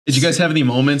Did you guys have any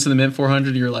moments in the Mint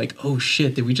 400 you're like, oh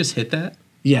shit, did we just hit that?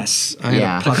 Yes, I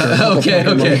had a pucker. Okay.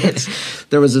 Moments.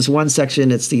 There was this one section.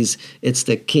 It's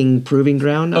the King Proving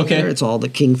Ground out there. It's all the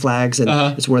King flags, and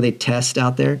it's where they test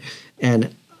out there.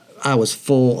 And I was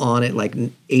full on it, like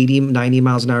 80, 90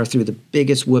 miles an hour through the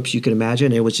biggest whoops you could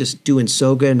imagine. It was just doing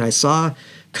so good. And I saw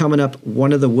coming up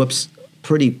one of the whoops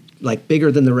pretty like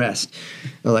bigger than the rest.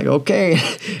 I'm like, okay.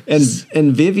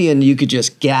 And Vivian, you could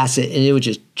just gas it and it would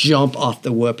just jump off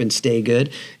the whoop and stay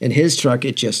good. And his truck,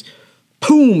 it just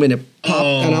boom, and it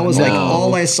popped. And I was like,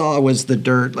 all I saw was the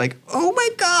dirt, like, oh my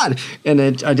God. And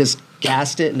I just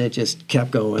gassed it and it just kept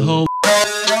going. Oh.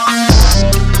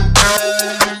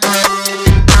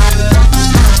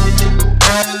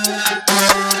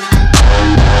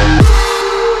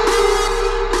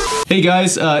 Hey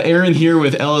guys, Aaron here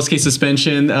with LSK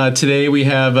Suspension. Today we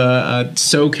have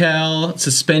Socal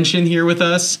Suspension here with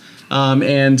us,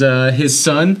 and his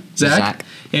son, ZAC.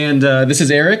 And this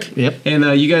is Eric. Yep.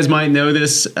 And you guys might know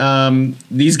this.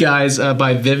 These guys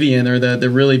by Vivian are the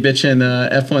really bitchin'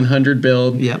 F100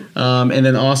 build. Yep. And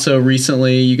then also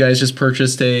recently you guys just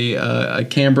purchased a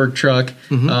Camberg truck.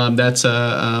 That's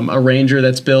a Ranger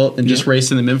that's built and just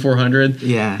raced in the Mint 400.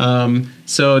 Yeah.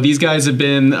 So these guys have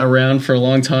been around for a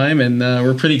long time, and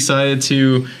we're pretty excited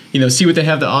to see what they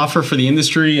have to offer for the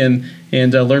industry and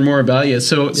learn more about you.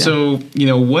 So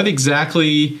what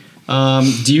exactly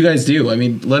do you guys do? I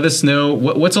mean, let us know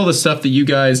what's all the stuff that you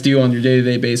guys do on your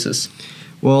day-to-day basis.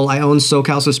 Well, I own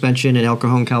Socal Suspension in El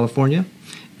Cajon, California,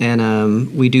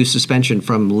 and we do suspension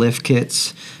from lift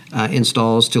kits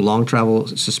installs to long travel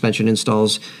suspension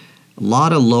installs. A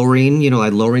lot of lowering,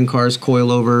 like lowering cars,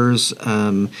 coilovers.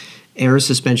 Air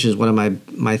suspension is one of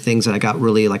my things that I got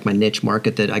really, like my niche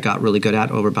market that I got really good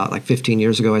at over about like 15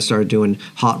 years ago. I started doing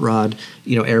hot rod,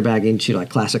 airbagging to like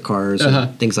classic cars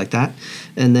and things like that.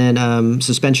 And then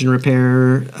suspension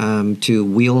repair to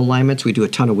wheel alignments. We do a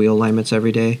ton of wheel alignments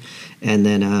every day. And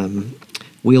then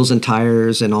wheels and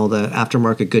tires and all the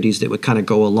aftermarket goodies that would kind of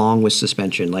go along with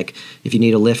suspension. Like if you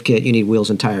need a lift kit, you need wheels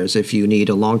and tires. If you need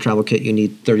a long travel kit, you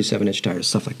need 37-inch tires,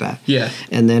 stuff like that. Yeah.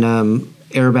 And then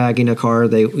airbagging a car,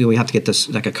 we have to get this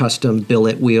like a custom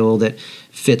billet wheel that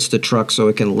fits the truck so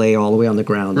it can lay all the way on the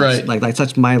ground. Right.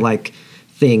 That's my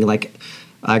thing. Like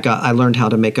I learned how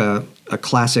to make a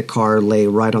classic car lay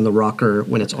right on the rocker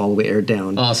when it's all the way aired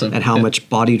down. Awesome. And how much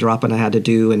body dropping I had to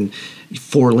do and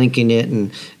linking it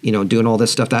and doing all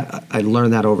this stuff. That I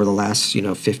learned that over the last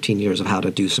 15 years of how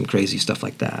to do some crazy stuff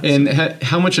like that. And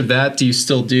how much of that do you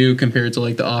still do compared to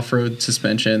like the off-road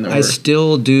suspension? I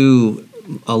still do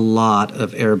a lot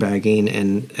of airbagging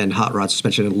and hot rod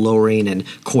suspension and lowering and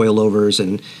coilovers,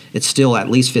 and it's still at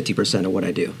least 50% of what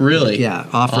I do. Really? Yeah.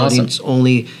 Off-roading's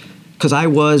only because I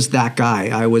was that guy.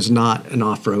 I was not an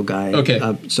off-road guy. Okay.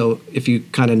 So if you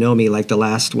kind of know me, like the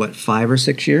last 5 or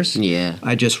 6 years,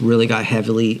 I just really got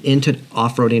heavily into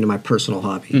off-roading in my personal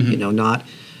hobby. Not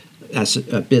as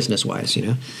business-wise,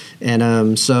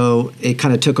 And so it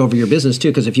kind of took over your business too,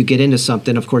 because if you get into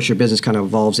something, of course your business kind of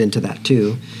evolves into that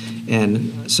too.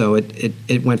 And so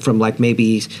it went from like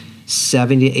maybe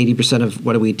 70 to 80% of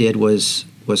what we did was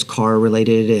car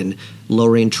related and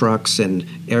lowering trucks and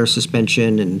air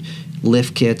suspension and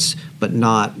lift kits, but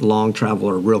not long travel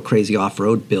or real crazy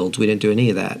off-road builds. We didn't do any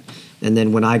of that. And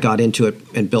then when I got into it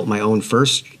and built my own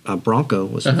first Bronco,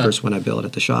 was the first one I built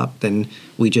at the shop, then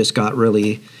we just got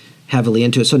really heavily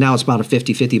into it. So now it's about a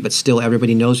 50-50, but still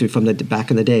everybody knows me from the back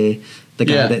in the day, the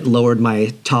guy that lowered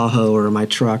my Tahoe or my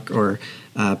truck or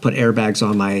put airbags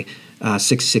on my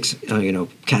 66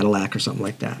 Cadillac or something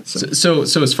like that. So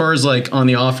as far as like on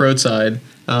the off-road side,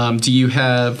 do you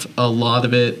have a lot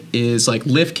of it is like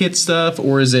lift kit stuff,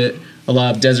 or is it a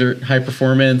lot of desert high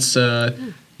performance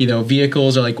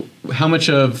vehicles, or like how much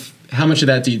of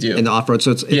that do you do in the off-road?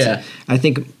 So it's I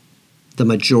think the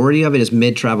majority of it is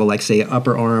mid-travel, like say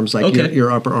upper arms, like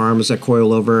your upper arms, a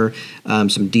coilover,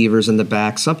 some devers in the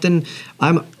back, something.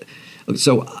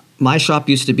 So my shop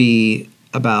used to be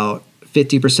about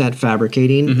 50%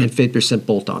 fabricating and 50%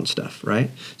 bolt-on stuff,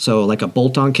 right? So like a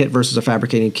bolt-on kit versus a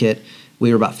fabricating kit,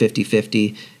 we were about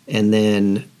 50-50. And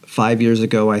then 5 years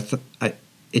ago,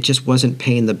 it just wasn't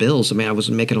paying the bills. I mean, I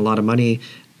wasn't making a lot of money.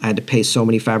 I had to pay so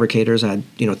many fabricators. I had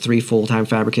 3 full-time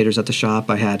fabricators at the shop.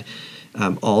 I had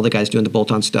all the guys doing the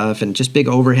bolt-on stuff and just big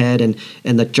overhead.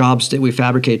 And the jobs that we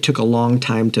fabricated took a long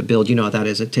time to build. You know what that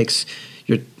is. It takes...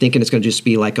 You're thinking it's going to just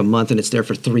be like a month, and it's there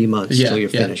for 3 months until you're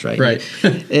finished, right? Right.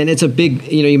 And it's a big,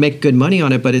 you make good money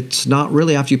on it, but it's not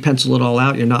really, after you pencil it all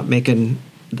out, you're not making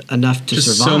enough to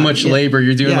just survive. So much labor.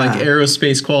 You're doing like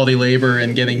aerospace quality labor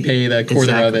and getting paid a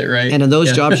quarter of it, right? And in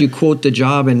those jobs, you quote the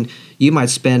job, and you might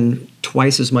spend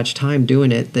twice as much time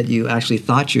doing it that you actually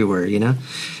thought you were,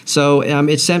 So I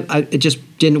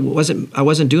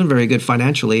wasn't doing very good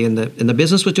financially, and the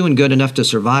business was doing good enough to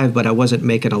survive, but I wasn't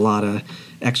making a lot of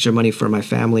extra money for my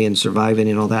family and surviving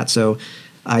and all that. So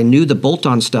I knew the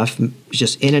bolt-on stuff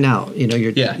just in and out.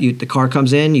 The car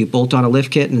comes in, you bolt on a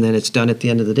lift kit, and then it's done at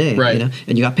the end of the day. Right.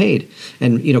 And you got paid.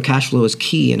 And cash flow is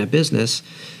key in a business.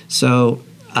 So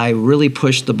I really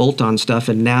pushed the bolt-on stuff,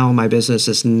 and now my business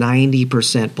is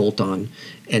 90% bolt-on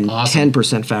and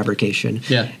 10% fabrication.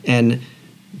 Yeah. And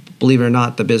believe it or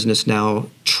not, the business now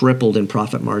tripled in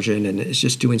profit margin, and it's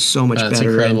just doing so much better.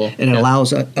 Incredible. And it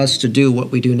allows us to do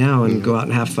what we do now and go out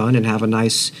and have fun and have a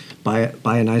nice buy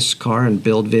a nice car and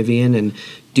build Vivian and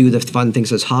do the fun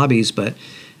things as hobbies. But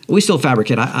we still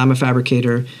fabricate. I'm a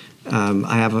fabricator.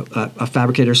 I have a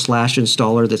fabricator /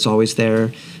 installer that's always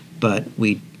there, but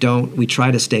we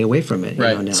try to stay away from it.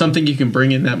 Right. Now. Something you can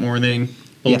bring in that morning,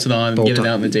 bolt it on, and get it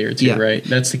out in a day or two, right?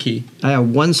 That's the key. I have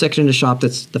one section in the shop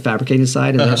that's the fabricating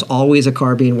side, and there's always a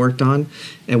car being worked on,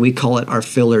 and we call it our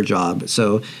filler job.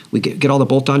 So we get all the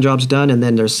bolt-on jobs done, and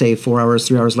then there's, say, 4 hours,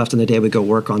 3 hours left in the day, we go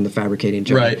work on the fabricating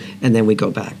job. Right. And then we go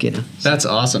back, That's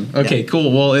awesome. Okay,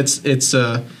 cool. Well, it's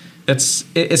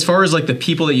as far as like the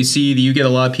people that you see, do you get a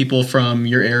lot of people from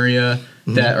your area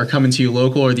that are coming to you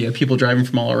local, or do you have people driving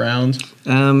from all around?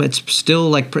 It's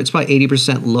still it's probably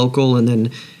 80% local, and then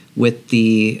with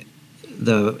the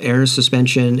air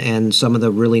suspension and some of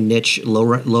the really niche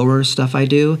lower stuff I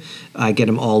do, I get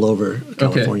them all over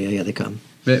California. Okay. Yeah, they come.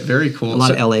 Very cool. A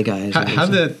lot of LA guys.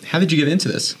 How did you get into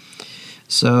this?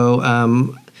 So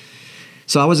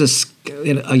I was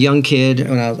a young kid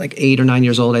when I was like 8 or 9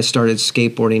 years old. I started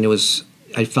skateboarding.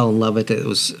 I fell in love with it. It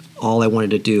was all I wanted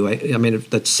to do. I mean,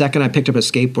 the second I picked up a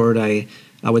skateboard,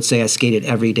 I would say I skated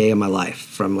every day of my life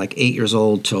from like 8 years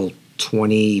old till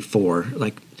 24.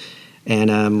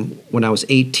 And when I was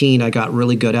 18, I got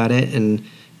really good at it, and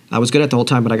I was good at it the whole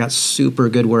time, but I got super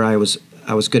good where I was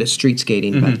good at street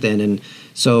skating back then. And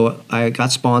so I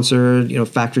got sponsored,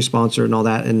 factory sponsored and all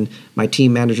that. And my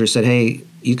team manager said, "Hey,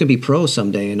 you can be pro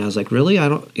someday." And I was like, "Really? I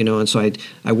don't," and so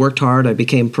I worked hard. I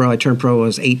became pro. I turned pro when I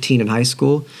was 18 in high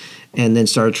school, and then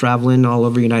started traveling all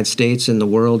over the United States and the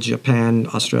world, Japan,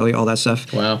 Australia, all that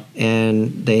stuff. Wow.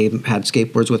 And they had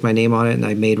skateboards with my name on it, and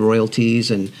I made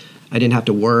royalties, and I didn't have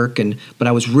to work, but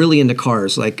I was really into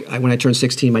cars. When I turned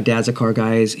 16, my dad's a car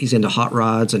guy. He's into hot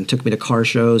rods and took me to car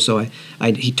shows. So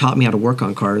he taught me how to work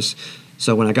on cars.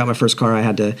 So when I got my first car,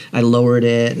 I lowered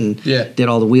it and did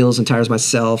all the wheels and tires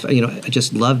myself. I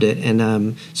just loved it.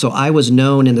 And so I was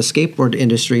known in the skateboard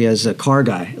industry as a car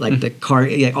guy.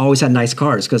 I always had nice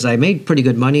cars because I made pretty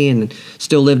good money and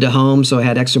still lived at home. So I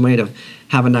had extra money to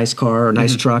have a nice car or a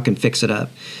nice truck and fix it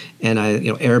up. And I,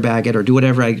 airbag it or do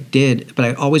whatever I did, but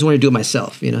I always wanted to do it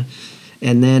myself,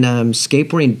 And then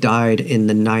skateboarding died in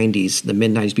the '90s, the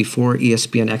mid '90s, before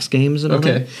ESPN X Games and all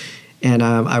that. And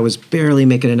I was barely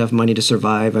making enough money to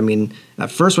survive. I mean,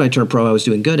 at first when I turned pro, I was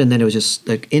doing good, and then it was just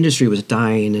the industry was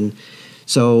dying, and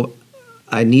so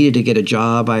I needed to get a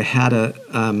job. I had a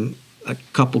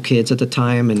couple kids at the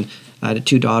time, and I had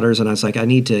 2 daughters, and I was like, I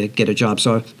need to get a job.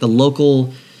 So the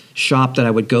local shop that I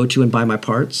would go to and buy my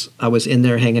parts, I was in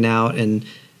there hanging out, and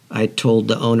I told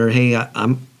the owner, "Hey,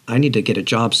 I need to get a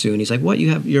job soon." He's like, "What?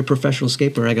 You're a professional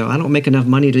skateboarder?" I go, "I don't make enough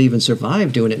money to even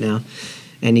survive doing it now."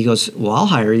 And he goes, "Well, I'll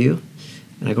hire you."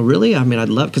 And I go, "Really? I mean, I'd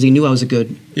love," because he knew I was a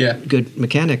good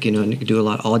mechanic, and could do a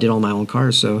lot. I did all my own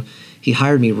cars, so he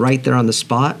hired me right there on the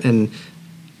spot and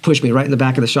pushed me right in the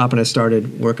back of the shop, and I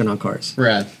started working on cars.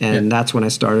 Rad. And that's when I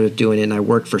started doing it. And I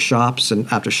worked for shops and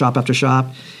after shop.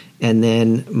 And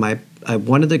then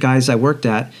one of the guys I worked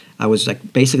at, I was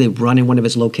basically running one of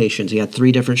his locations. He had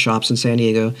 3 different shops in San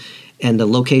Diego, and the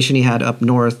location he had up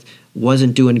north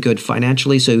wasn't doing good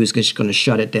financially, so he was just going to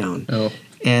shut it down. Oh.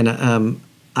 And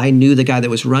I knew the guy that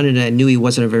was running it. I knew he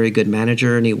wasn't a very good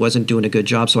manager, and he wasn't doing a good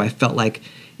job. So I felt like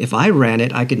if I ran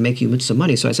it, I could make you some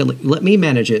money. So I said, "Let me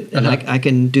manage it, and I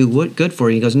can do good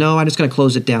for you." He goes, "No, I'm just going to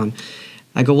close it down."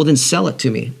 I go, "Well, then sell it to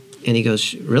me." And he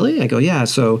goes, "Really?" I go, "Yeah."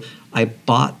 So I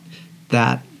bought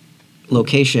that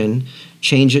location,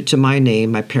 changed it to my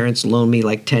name. My parents loaned me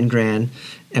like 10 grand,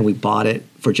 and we bought it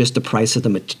for just the price of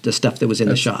the stuff that was in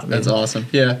the shop. That's awesome.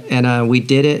 Yeah. And we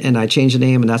did it, and I changed the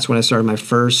name, and that's when I started my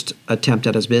first attempt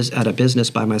at a business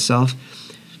by myself.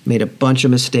 Made a bunch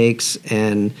of mistakes,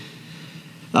 and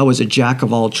I was a jack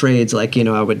of all trades. I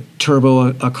would turbo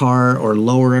a car or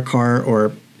lower a car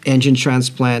or engine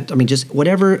transplant. I mean, just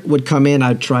whatever would come in,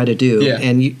 I'd try to do. Yeah.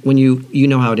 And when you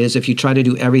know how it is, if you try to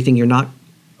do everything, you're not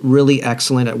really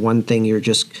excellent at one thing, you're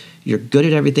good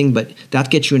at everything, but that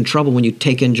gets you in trouble when you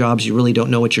take in jobs you really don't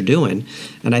know what you're doing.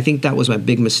 And I think that was my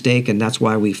big mistake, and that's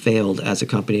why we failed as a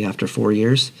company after 4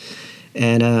 years.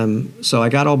 And so I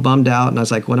got all bummed out, and I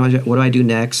was like, what do I do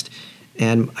next?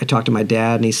 And I talked to my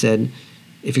dad, and he said,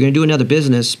 if you're going to do another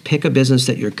business, pick a business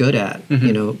that you're good at.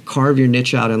 Carve your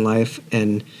niche out in life,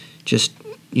 and just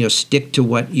stick to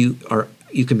what you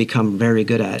can become very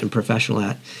good at and professional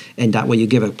at, and that way you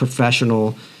give a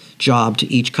professional job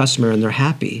to each customer and they're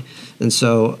happy. And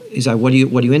so he's like, what are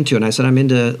you into? And I said, I'm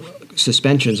into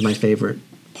suspensions. My favorite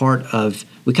part of,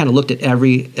 we kind of looked at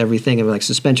everything, and we're like,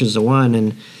 suspension's the one.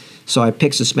 And so I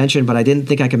picked suspension, but I didn't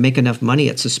think I could make enough money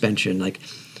at suspension. Like,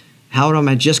 how am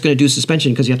I just going to do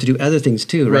suspension? Because you have to do other things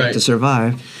too, right, to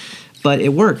survive. But it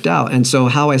worked out. And so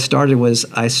how I started was,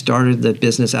 I started the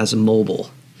business as a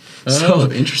mobile. Oh,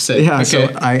 so, interesting. Yeah, okay. so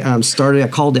I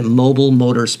called it Mobile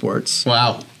Motorsports.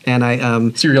 Wow.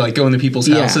 And so you're like going to people's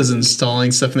houses and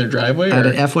installing stuff in their driveway? I had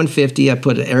an F-150. I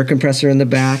put an air compressor in the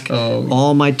back,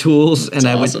 all my tools. And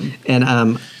awesome.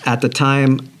 At the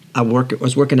time, I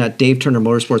was working at Dave Turner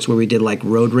Motorsports, where we did like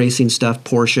road racing stuff,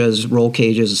 Porsches, roll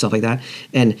cages and stuff like that.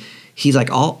 And he's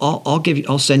like,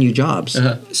 I'll send you jobs.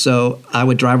 So I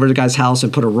would drive over to the guy's house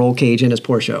and put a roll cage in his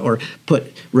Porsche, or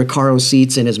put Recaro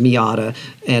seats in his Miata,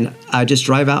 and I just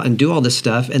drive out and do all this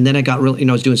stuff. And then I got really,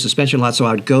 I was doing suspension a lot, so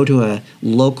I would go to a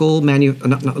local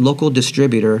local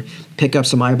distributor, pick up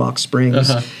some iBox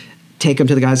springs, take him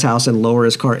to the guy's house, and lower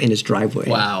his car in his driveway.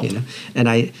 Wow. And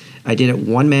I did it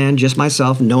one man, just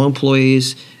myself, no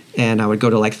employees. And I would go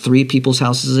to like 3 people's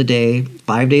houses a day,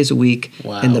 5 days a week.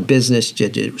 Wow. And the business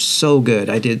did so good.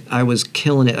 I was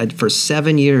killing it. For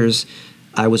 7 years,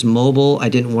 I was mobile. I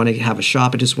didn't want to have a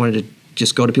shop. I just wanted to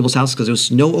just go to people's houses because there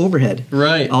was no overhead.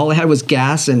 Right. All I had was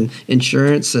gas and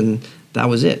insurance, and that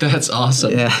was it. That's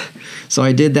awesome. Yeah. So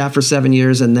I did that for 7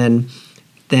 years, and then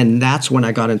that's when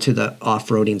I got into the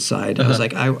off-roading side. I was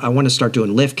like, I want to start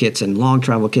doing lift kits and long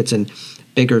travel kits and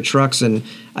bigger trucks, and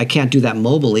I can't do that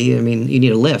mobily. I mean, you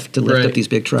need a lift to lift up these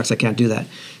big trucks. I can't do that.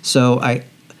 So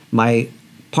my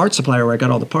parts supplier, where I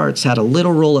got all the parts, had a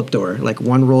little roll-up door, like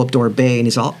one roll-up door bay, and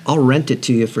he said, I'll rent it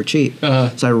to you for cheap.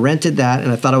 So I rented that,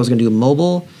 and I thought I was going to do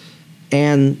mobile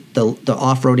and the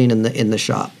off-roading in the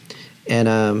shop.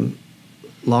 And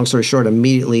long story short,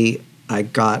 immediately I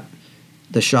got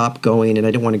the shop going, and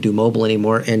I didn't want to do mobile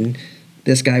anymore. And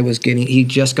this guy he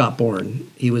just got born.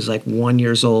 He was like 1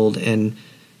 year old, and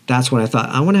that's when I thought,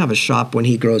 I want to have a shop when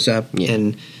he grows up,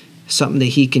 and something that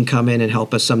he can come in and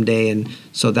help us someday. And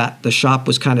so that the shop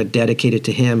was kind of dedicated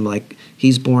to him. Like,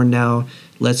 he's born now,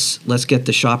 let's get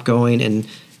the shop going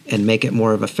and make it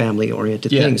more of a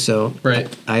family-oriented thing. So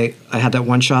I had that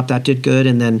one shop that did good,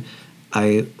 and then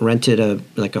I rented a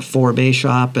 4-bay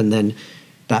shop, and then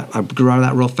I grew out of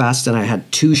that real fast, and I had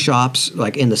 2 shops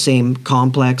like in the same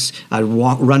complex. I'd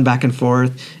run back and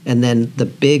forth, and then the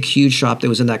big, huge shop that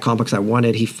was in that complex I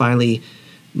wanted, he finally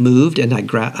moved, and I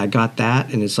got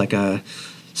that, and it's like a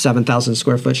 7,000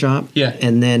 square foot shop. Yeah.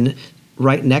 And then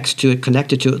right next to it,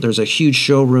 connected to it, there's a huge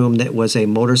showroom that was a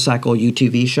motorcycle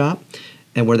UTV shop,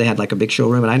 and where they had like a big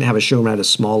showroom, and I didn't have a showroom. I had a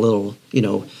small little,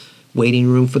 waiting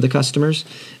room for the customers.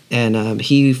 And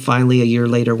he finally, a year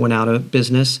later, went out of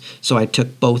business. So I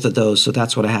took both of those. So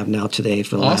that's what I have now today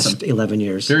for the last 11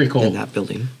 years. Very cool. In that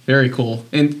building. Very cool.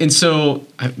 And so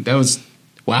that was,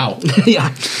 wow.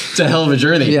 Yeah. It's a hell of a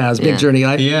journey. Yeah, it was a big journey.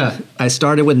 I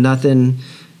started with nothing,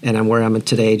 and I'm where I'm at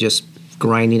today, just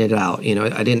grinding it out.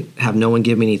 I didn't have no one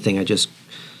give me anything. I just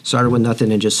started with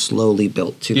nothing and just slowly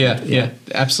built to it. Yeah,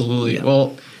 absolutely. Yeah.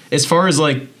 Well, as far as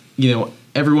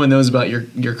everyone knows about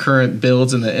your current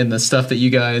builds and the stuff that you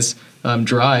guys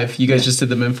drive. You guys just did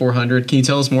the MIM 400. Can you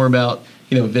tell us more about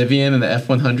Vivian and the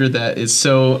F100 that is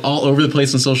so all over the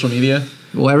place on social media?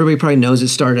 Well, everybody probably knows it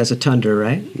started as a Tundra,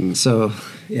 right? So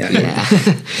yeah.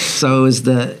 So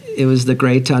it was the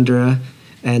gray Tundra,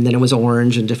 and then it was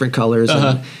orange and different colors.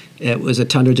 And it was a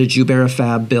Tundra that Jubera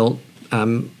Fab built.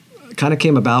 Kind of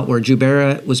came about where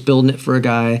Jubera was building it for a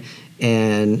guy,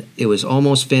 and it was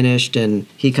almost finished, and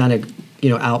he kind of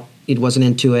he wasn't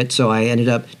into it, so I ended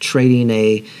up trading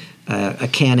a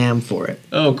Can-Am for it.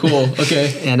 Oh, cool.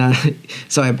 Okay. And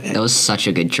that was such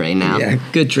a good trade. Now, yeah,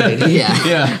 good trade.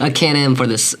 yeah, a Can-Am for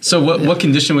this. So what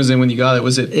condition was it when you got it?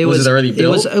 Was it already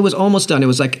built? It was almost done. It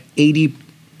was like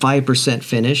 85%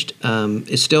 finished.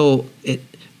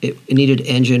 It needed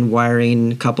engine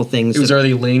wiring, a couple things. It was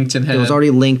already linked and had... It was already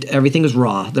linked. Everything was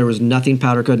raw. There was nothing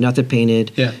powder coated, nothing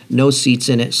painted. Yeah. No seats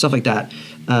in it, stuff like that.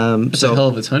 That's a hell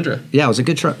of a Tundra. Yeah, it was a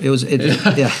good truck.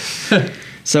 Yeah.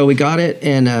 So we got it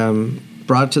and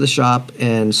brought it to the shop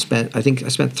and I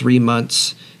spent 3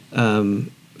 months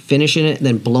finishing it, and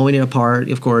then blowing it apart,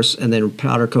 of course, and then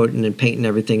powder coating and painting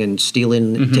everything and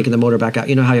steeling, taking the motor back out.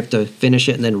 You know how you have to finish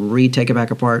it and then retake it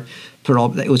back apart.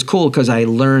 It was cool because I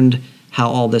learned how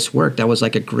all this worked. That was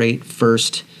like a great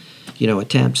first,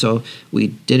 attempt. So we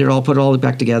did it all, put it all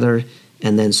back together,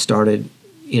 and then starting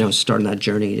that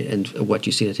journey and what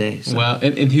you see today. So. Wow.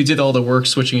 And who did all the work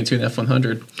switching into an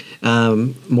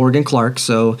F100? Morgan Clark.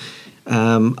 So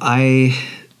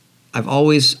I've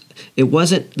always, it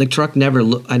wasn't, the truck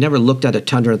I never looked at a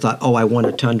Tundra and thought, oh, I want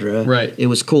a Tundra. Right. It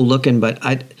was cool looking, but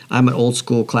I'm an old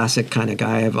school classic kind of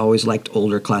guy. I've always liked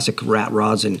older classic rat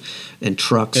rods and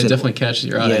trucks. It definitely catches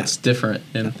your eye. Yeah. It's different.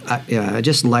 And I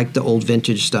just like the old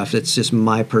vintage stuff. It's just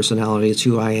my personality. It's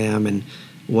who I am and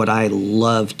what I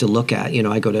love to look at.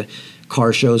 I go to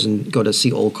car shows and go to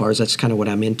see old cars. That's kind of what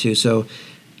I'm into. So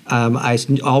I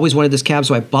always wanted this cab,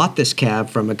 so I bought this cab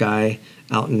from a guy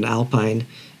out in Alpine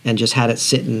and just had it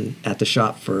sitting at the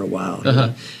shop for a while.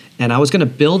 And I was going to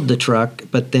build the truck,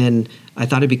 but then I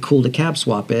thought it'd be cool to cab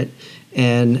swap it.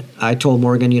 And I told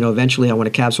Morgan, eventually I want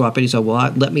to cab swap it. He said,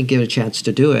 well, let me give it a chance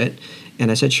to do it.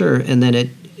 And I said, sure. And then it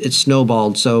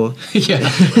snowballed. So yeah,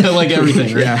 like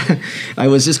everything, right? Yeah. I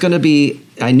was just going to be,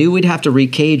 I knew we'd have to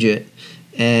recage it,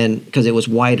 and because it was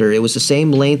wider. It was the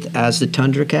same length as the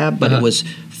Tundra cab, but it was,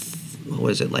 what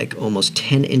was it, like almost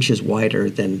 10 inches wider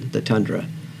than the Tundra.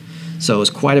 So it was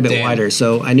quite a bit wider.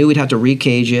 So I knew we'd have to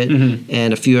recage it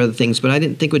and a few other things, but I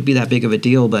didn't think it would be that big of a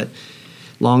deal. But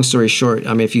long story short,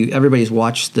 I mean, everybody's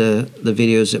watched the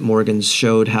videos that Morgan's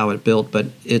showed how it built, but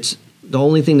it's the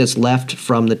only thing that's left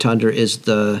from the Tundra is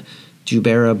the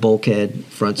Jubera bulkhead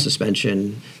front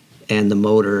suspension and the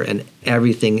motor, and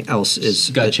everything else is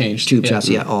got changed. Tube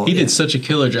chassis. Yeah, he did such a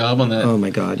killer job on that. Oh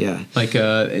my God, yeah. Like,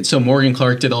 so Morgan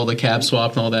Clark did all the cab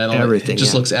swap and all that. Everything. It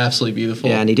just looks absolutely beautiful.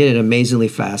 Yeah, and he did it amazingly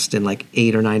fast in like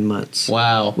 8 or 9 months.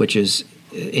 Wow. Which is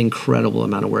incredible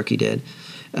amount of work he did.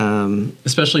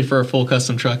 Especially for a full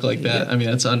custom truck like that. Yeah. I mean,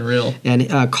 that's unreal.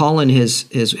 And Colin,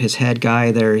 his head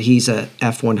guy there, he's a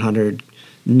F100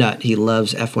 nut. He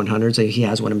loves F100s. He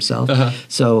has one himself.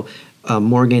 So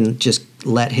Morgan just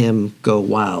let him go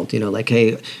wild. Like,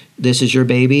 hey, this is your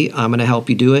baby. I'm going to help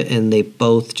you do it. And they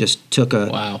both just took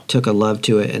a love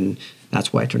to it, and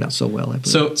that's why it turned out so well. I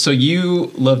believe. So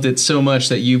you loved it so much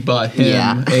that you bought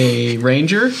him a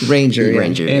Ranger.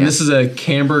 Ranger, and this is a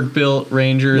Camberg built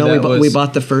Ranger. No, we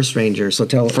bought the first Ranger. So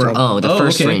tell. The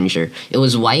first Ranger. It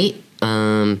was white.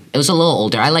 It was a little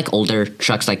older. I like older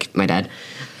trucks, like my dad.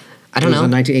 I don't know.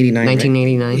 1989.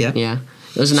 1989. Right? Yeah.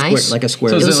 It was nice. Like a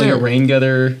square. So is it like a rain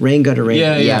gutter? Rain gutter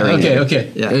Ranger. Yeah. Ranger.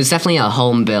 Okay. Yeah. It was definitely a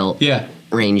home built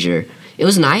Ranger. It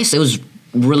was nice. It was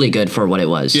really good for what it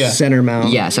was. Yeah. Center mount.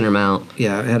 Yeah, center mount.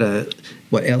 Yeah, it had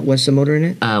what's the motor in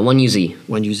it? 1UZ.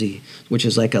 1UZ, which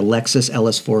is like a Lexus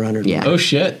LS400. Yeah. Oh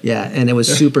shit. Yeah, and it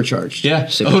was supercharged. Yeah.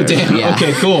 Supercharged. Oh damn. Yeah.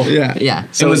 Okay, cool. Yeah.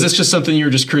 So was this just something you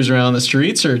were just cruising around the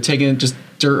streets, or taking it just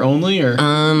dirt only, or?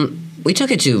 We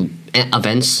took it to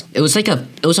events. It was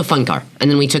a fun car, and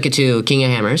then we took it to King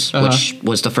of Hammers, which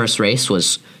was the first race.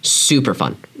 Was super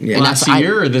fun. Yeah. And last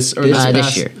year or this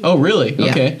year? Oh really?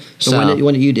 Yeah. Okay. So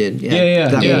when you did?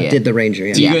 Yeah. Did the Ranger?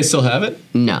 Yeah. Do you guys still have it?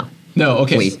 No. No.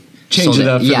 Okay. We changed it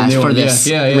up for this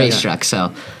race truck.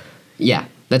 So yeah,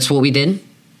 that's what we did,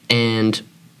 and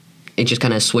it just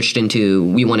kind of switched into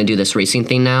we want to do this racing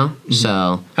thing now.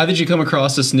 So how did you come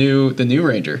across the new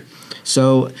Ranger?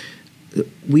 So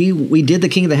we did the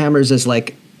King of the Hammers as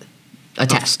like a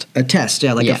test. A test,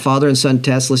 yeah, like a father and son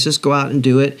test. Let's just go out and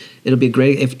do it. It'll be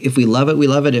great. If we love it, we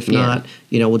love it. If not,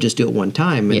 we'll just do it one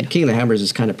time. And King of the Hammers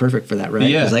is kind of perfect for that, right?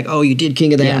 Yeah. It's like, oh, you did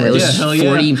King of the Hammers. It was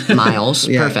 40 miles.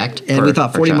 Perfect. And we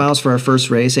thought 40 miles for our first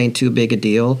race ain't too big a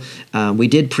deal. We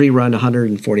did pre-run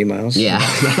 140 miles.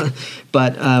 Yeah.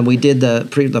 But we did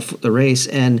the race,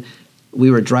 and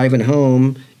we were driving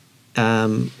home,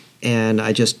 and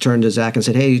I just turned to Zach and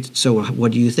said, "Hey, so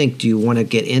what do you think? Do you want to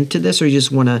get into this, or you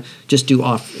just want to just do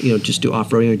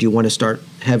off-roading, or do you want to start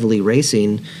heavily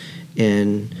racing?"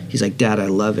 And he's like, "Dad, I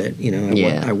love it.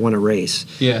 I want to race."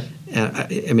 Yeah.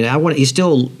 I mean, I want. He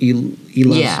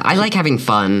loves. Yeah, I like having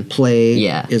fun. Play.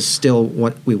 Yeah. Is still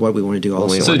what we want to do.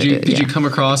 Also. So did you come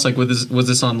across was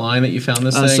this online that you found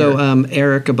this thing? So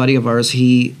Eric, a buddy of ours,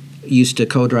 he used to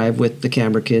co-drive with the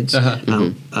Camberg kids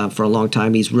for a long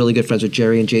time. He's really good friends with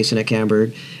Jerry and Jason at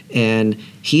Camberg. And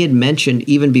he had mentioned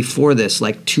even before this,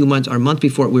 like 2 months or a month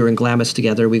before, we were in Glamis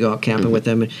together. We go out camping with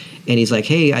them. And he's like,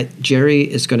 hey, Jerry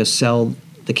is going to sell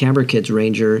the Camberg kids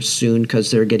Ranger soon because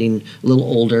they're getting a little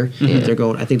older. They're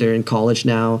going. I think they're in college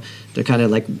now. They're kind of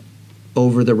like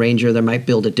over the Ranger. They might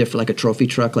build a different, like a trophy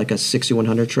truck, like a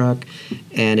 6100 truck,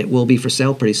 and it will be for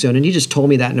sale pretty soon. And you just told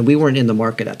me that, and we weren't in the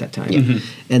market at that time.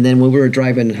 And then when we were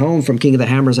driving home from King of the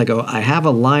Hammers, I go, I have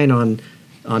a line on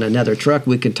another truck.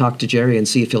 We can talk to Jerry and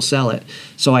see if he'll sell it.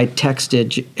 So I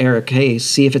texted Eric, hey,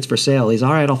 see if it's for sale. He's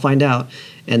all right, I'll find out.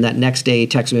 And that next day he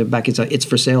texted me back. He's like, it's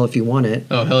for sale if you want it.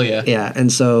 Oh, hell yeah. Yeah.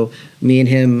 And so me and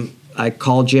him, I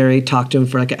called Jerry, talked to him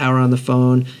for like an hour on the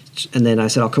phone. And then I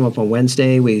said, I'll come up on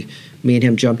Wednesday. Me and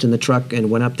him jumped in the truck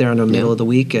and went up there in the middle of the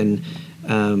week. And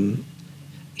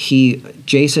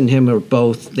Jason and him are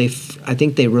both, I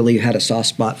think they really had a soft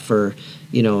spot for,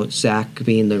 ZAC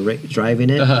being driving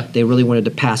it. They really wanted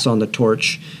to pass on the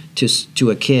torch to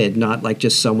a kid, not like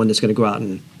just someone that's going to go out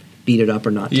and beat it up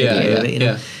or not.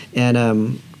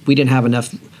 And we didn't have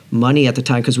enough money at the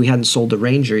time because we hadn't sold the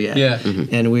Ranger yet.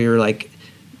 And we were like,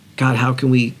 God, how can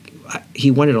we?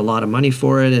 He wanted a lot of money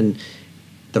for it, and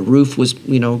the roof was,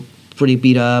 pretty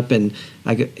beat up, and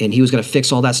he was going to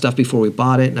fix all that stuff before we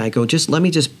bought it. And I go, let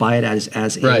me just buy it as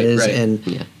it is,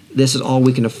 and this is all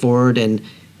we can afford. And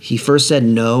he first said,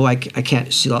 no, I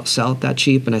can't sell it that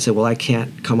cheap. And I said, well, I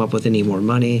can't come up with any more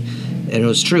money. And it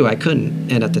was true, I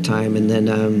couldn't. And at the time, and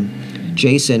then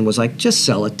Jason was like, just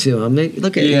sell it to him.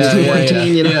 Look at it, he's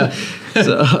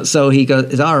 14, So he goes,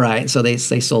 it's all right. So they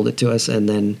sold it to us, and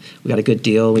then we got a good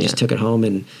deal. We just took it home,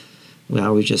 and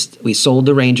we sold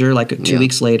the Ranger like 2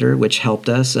 weeks later, which helped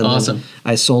us. And then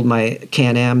I sold my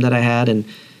Can-Am that I had, and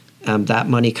that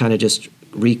money kind of just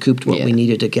recouped what we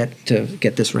needed to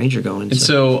get this Ranger going. And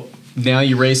so now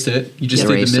you raced it. You just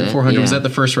did the mid 400. Was that the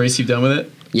first race you've done with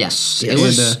it? Yes. It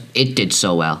was. It did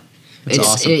so well. It's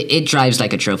awesome. It drives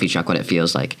like a trophy truck. What it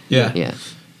feels like. Yeah.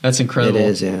 That's incredible. It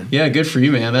is. Yeah. Yeah. Good for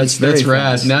you, man. That's rad.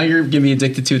 Fast. Now you're gonna be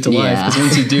addicted to it to life, because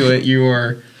once you do it,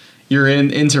 you're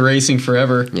into racing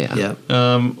forever. Yeah.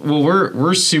 Well,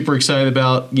 we're super excited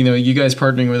about you guys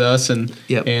partnering with us, and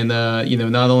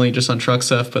not only just on truck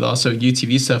stuff but also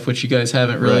UTV stuff, which you guys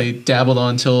haven't really dabbled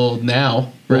on till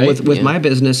now. Right. Well, with my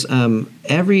business,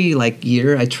 every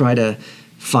year I try to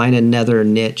find another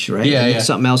niche, right?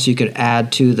 Something else you could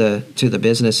add to the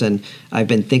business. And I've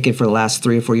been thinking for the last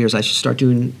 3 or 4 years I should start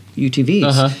doing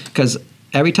UTVs, because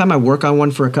every time I work on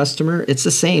one for a customer, it's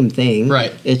the same thing.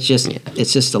 Right. It's just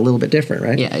a little bit different,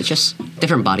 right? Yeah, it's just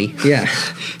different body. Yeah.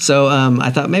 So I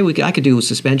thought maybe I could do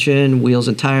suspension, wheels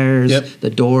and tires,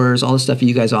 the doors, all the stuff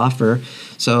you guys offer.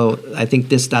 So I think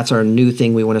that's our new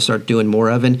thing we want to start doing more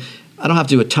of. And I don't have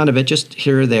to do a ton of it, just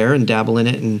here or there, and dabble in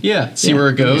it, and see where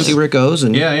it goes. See where it goes,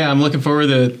 and I'm looking forward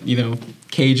to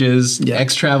cages,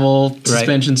 X travel,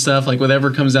 suspension stuff, like whatever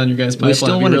comes down your guys' pipeline. We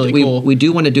still want to. Cool. We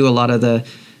do want to do a lot of the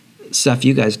stuff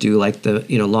you guys do, like the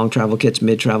long travel kits,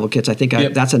 mid travel kits. I think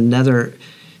that's another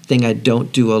thing I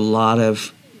don't do a lot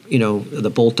of.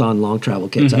 The bolt-on long travel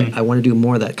kits. I want to do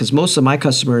more of that, because most of my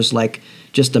customers like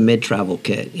just the mid travel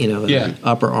kit.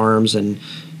 Upper arms and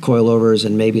coilovers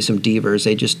and maybe some devers.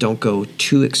 They just don't go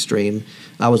too extreme.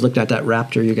 I was looking at that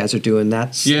Raptor you guys are doing.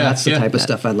 That's the type of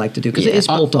stuff I'd like to do, because it's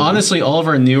bolt on. Honestly, all of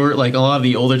our newer, a lot of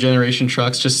the older generation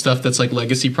trucks, just stuff that's like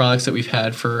legacy products that we've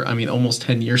had for, almost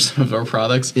 10 years of our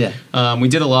products. We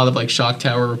did a lot of shock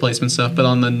tower replacement stuff, but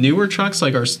on the newer trucks,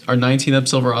 like our 19 up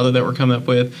Silverado that we're coming up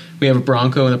with, we have a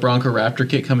Bronco and a Bronco Raptor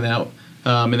kit coming out,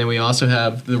 and then we also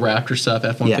have the Raptor stuff,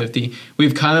 F-150.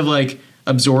 We've kind of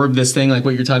absorb this thing like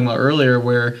what you're talking about earlier,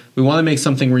 where we want to make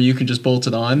something where you can just bolt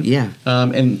it on.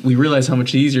 And we realize how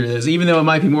much easier it is, even though it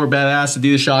might be more badass to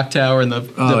do the shock tower and the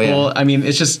bolt.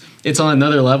 It's on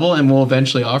another level, and we'll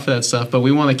eventually offer that stuff, but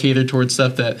we want to cater towards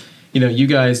stuff that you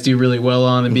guys do really well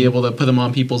on, and be able to put them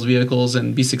on people's vehicles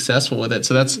and be successful with it.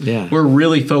 So that's we're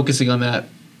really focusing on that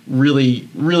really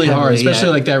hard, especially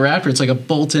like that Raptor. It's like a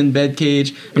bolt-in bed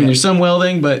cage. There's some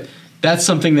welding, but that's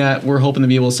something that we're hoping to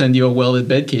be able to send you a welded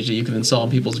bed cage that you can install in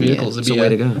people's vehicles. It'd be way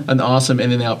to go. An awesome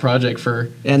in and out project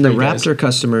for. And the Raptor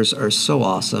customers are so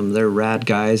awesome. They're rad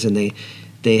guys, and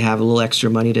they have a little extra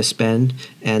money to spend,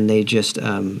 and they just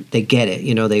they get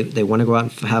it. They want to go out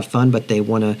and have fun, but they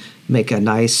want to make a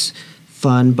nice,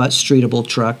 fun but streetable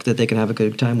truck that they can have a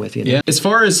good time with. Yeah. As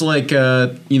far as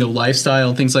lifestyle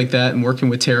and things like that, and working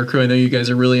with Terra Crew, I know you guys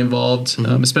are really involved,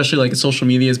 especially social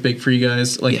media is big for you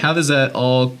guys. How does that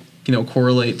all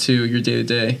correlate to your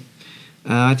day-to-day?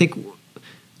 I think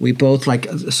we both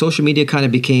social media kind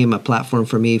of became a platform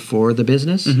for me for the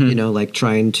business,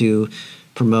 trying to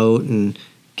promote and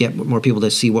get more people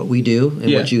to see what we do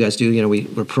and what you guys do. We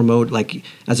promote,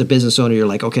 as a business owner, you're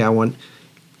like, okay, I want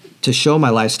to show my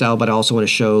lifestyle, but I also want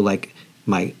to show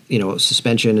my,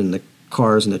 suspension and the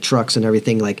cars and the trucks and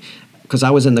everything, because I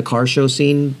was in the car show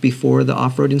scene before the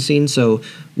off-roading scene, so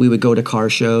we would go to car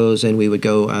shows and we would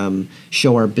go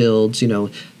show our builds.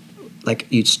 like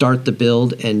you'd start the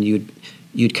build and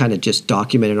you'd kind of just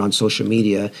document it on social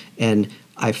media, and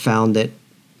I found that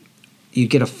you'd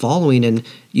get a following, and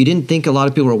you didn't think a lot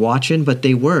of people were watching, but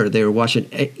they were watching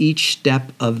each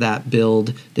step of that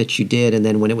build that you did. And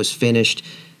then when it was finished,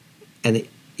 and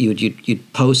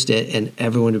you'd post it, and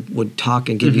everyone would talk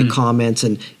and give you comments,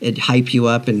 and it'd hype you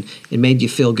up, and it made you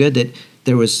feel good that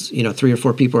there was 3 or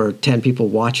 4 people or 10 people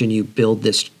watching you build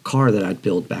this car that I'd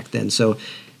build back then. So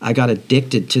I got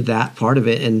addicted to that part of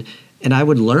it, and I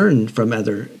would learn from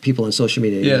other people on social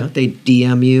media. Yeah. They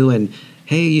DM you and,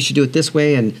 hey, you should do it this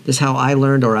way, and this is how I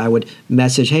learned. Or I would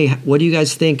message, hey, what do you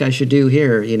guys think I should do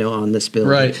here, on this build?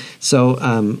 Right.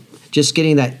 So just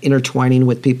getting that intertwining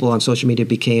with people on social media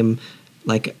became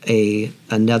like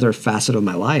another facet of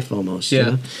my life almost.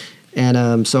 Yeah.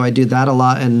 And so I do that a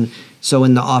lot. And so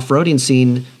in the off-roading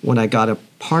scene, when I got a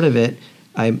part of it,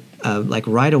 I like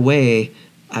right away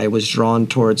I was drawn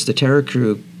towards the Terror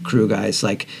crew guys.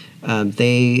 Like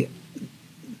they're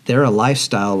a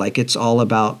lifestyle. Like it's all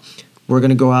about, we're going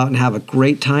to go out and have a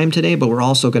great time today, but we're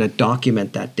also going to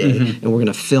document that day, and we're going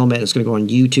to film it. It's going to go on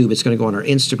YouTube. It's going to go on our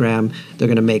Instagram. They're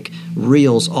going to make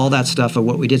reels, all that stuff of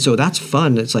what we did. So that's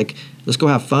fun. It's like, let's go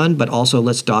have fun, but also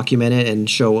let's document it and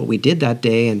show what we did that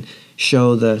day and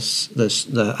show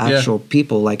the actual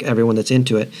people, like everyone that's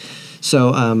into it.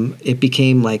 So it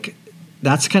became like,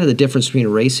 that's kind of the difference between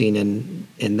racing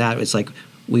and that. It's like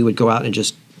we would go out and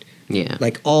just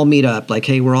like all meet up, like,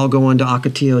 hey, we're all going to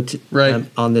Ocotillo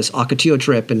on this Ocotillo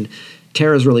trip, and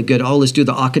Tara's really good. Oh, let's do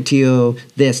the Ocotillo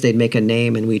this. They'd make a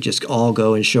name, and we just all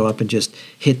go and show up and just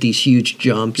hit these huge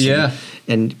jumps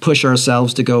and push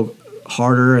ourselves to go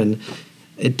harder. And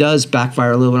it does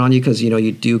backfire a little bit on you because,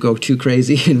 you do go too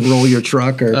crazy and roll your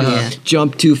truck or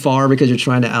jump too far because you're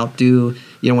trying to outdo.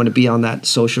 You don't want to be on that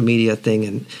social media thing,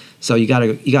 and so you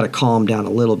gotta calm down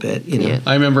a little bit,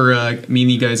 I remember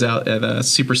meeting you guys out at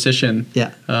Superstition.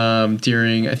 Yeah.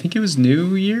 During, I think it was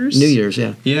New Year's. New Year's,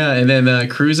 yeah. Yeah, and then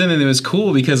cruising, and it was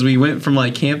cool because we went from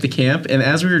like camp to camp, and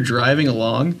as we were driving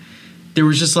along, there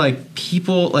was just like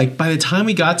people. Like by the time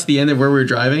we got to the end of where we were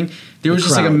driving, there was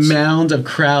just like a mound of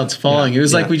crowds following. It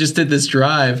was like we just did this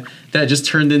drive that just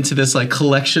turned into this like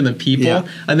collection of people. Yeah.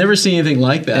 I've never seen anything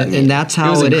like that. And that's how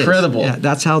it was incredible. Yeah,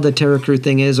 that's how the Terror Crew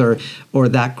thing is, or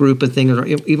that group of things. Or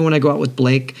even when I go out with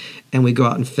Blake and we go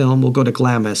out and film, we'll go to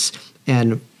Glamis,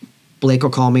 and Blake will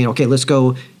call me, okay, let's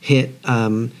go hit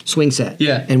Swing Set.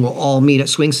 Yeah. And we'll all meet at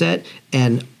Swing Set,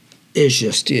 and it's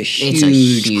just a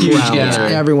huge crowd. Yeah.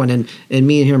 Everyone, and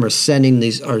me and him are sending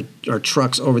our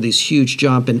trucks over these huge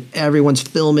jump, and everyone's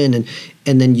filming,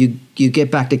 and then you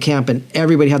get back to camp, and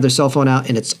everybody have their cell phone out,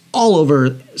 and it's all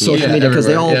over social media because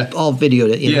they all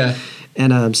videoed it. You know?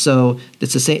 And so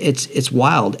it's the same. It's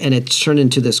wild, and it's turned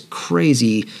into this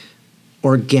crazy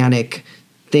organic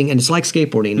thing, and it's like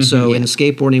skateboarding. So in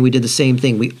skateboarding, we did the same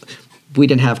thing. We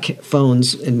didn't have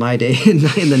phones in my day. In the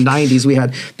 90s, we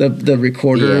had the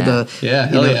recorder.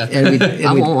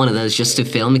 I want one of those just to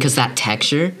film because that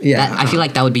texture. Yeah, I feel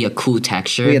like that would be a cool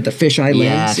texture. We had the fisheye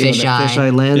lens. Yeah,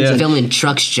 fisheye lens. Yeah. Filming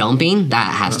trucks jumping,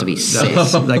 that has to be sick.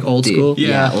 Like old school.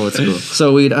 Yeah, old school.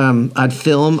 So I'd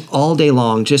film all day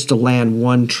long just to land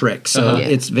one trick. So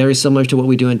it's very similar to what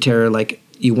we do in Terror. Like,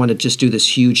 you want to just do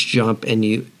this huge jump, and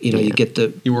you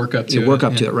work up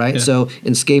to it, right? Yeah. So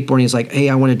in skateboarding, it's like, hey,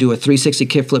 I want to do a 360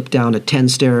 kickflip down a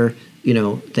 10-stair,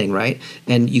 thing, right?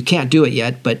 And you can't do it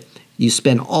yet, but you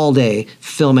spend all day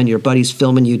filming, your buddies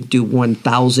filming you do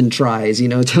 1,000 tries,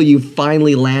 until you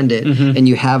finally land it, and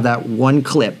you have that one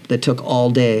clip that took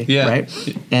all day, right?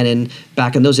 And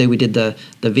back in those days, we did the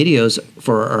videos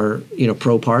for our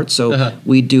pro parts, so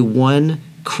we'd do one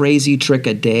crazy trick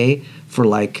a day for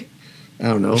like, I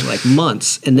don't know, like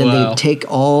months. And then they'd take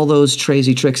all those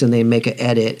crazy tricks and they'd make an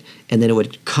edit, and then it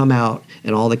would come out,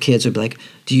 and all the kids would be like,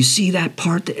 do you see that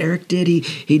part that Eric did?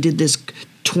 He did this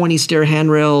 20-stair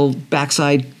handrail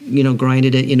backside,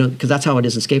 grinded it, because that's how it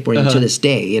is in skateboarding to this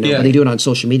day, but they do it on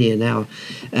social media now.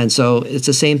 And so it's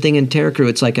the same thing in Terror Crew.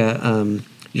 It's like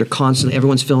you're constantly,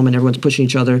 everyone's filming, everyone's pushing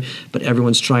each other, but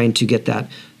everyone's trying to get that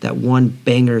one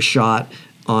banger shot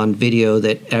on video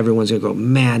that everyone's gonna go,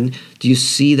 man, do you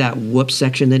see that whoop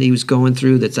section that he was going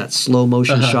through? That's that slow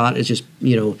motion shot. It's just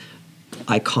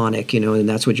iconic, and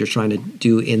that's what you're trying to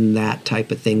do in that type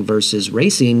of thing. Versus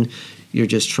racing, you're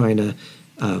just trying to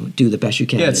do the best you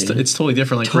can. Yeah, it's totally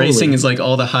different. Like racing is like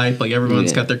all the hype, like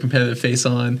everyone's got their competitive face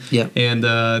on. Yeah,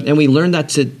 and we learned that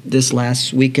this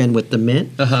last weekend with the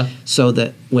Mint. So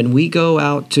that when we go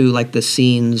out to like the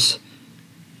scenes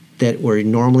that we're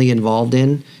normally involved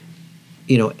in,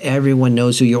 everyone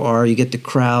knows who you are. You get the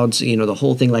crowds, the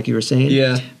whole thing, like you were saying.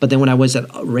 Yeah. But then when I was at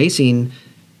racing,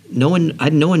 no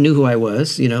one knew who I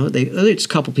was. You know, just a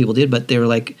couple people did, but they were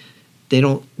like,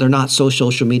 they're not so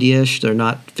social media-ish. They're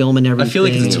not filming everything. I feel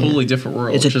like it's a totally different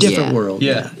world. It's a different world.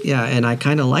 Yeah. And I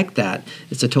kind of like that.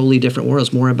 It's a totally different world.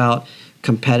 It's more about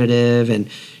competitive and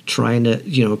trying to,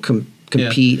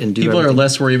 compete and do People everything. are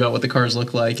less worried about what the cars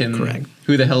look like and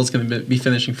who the hell is going to be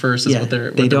finishing first is what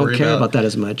they're they don't care about. about that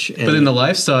as much. But in the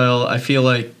lifestyle, I feel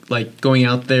like going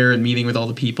out there and meeting with all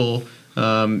the people,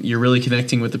 you're really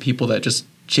connecting with the people that just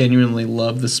genuinely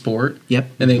love the sport. Yep.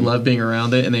 And they love being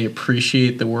around it and they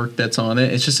appreciate the work that's on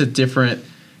it. It's just a different,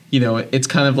 it's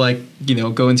kind of like,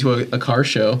 going to a car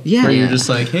show where you're just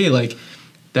like, hey, like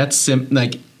that's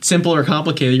simple or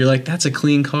complicated. You're like, that's a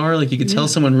clean car. Like you could tell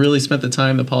someone really spent the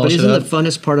time to polish it up. But isn't the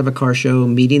funnest part of a car show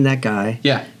meeting that guy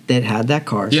that had that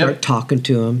car, start talking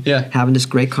to him, having this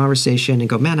great conversation and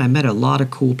go, man, I met a lot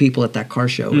of cool people at that car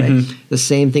show, right? The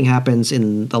same thing happens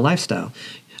in the lifestyle.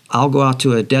 I'll go out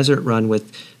to a desert run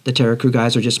with the Terra Crew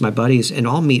guys or just my buddies, and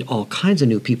I'll meet all kinds of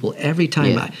new people every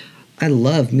time. I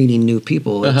love meeting new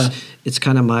people. It's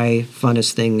kind of my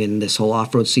funnest thing in this whole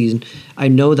off-road season. I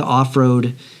know the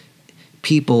off-road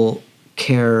people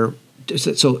care.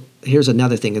 So here's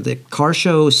another thing. The car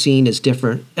show scene is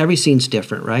different. Every scene's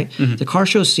different, right? The car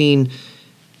show scene,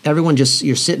 everyone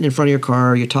you're sitting in front of your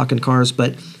car, you're talking cars,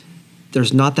 but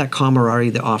there's not that camaraderie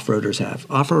that off-roaders have.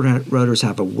 Off-roaders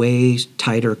have a way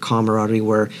tighter camaraderie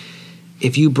where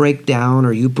if you break down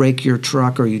or you break your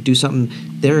truck or you do something,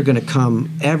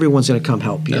 everyone's going to come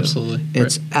help you. Absolutely.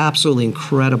 It's absolutely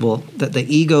incredible that the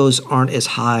egos aren't as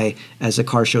high as the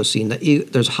car show scene.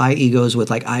 There's high egos with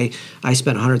like, I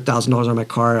spent $100,000 on my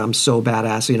car, I'm so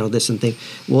badass, this and thing.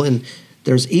 Well, and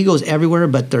there's egos everywhere,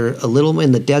 but they're a little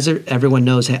in the desert. Everyone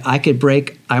knows, hey, I could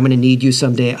break. I'm going to need you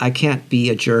someday. I can't be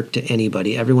a jerk to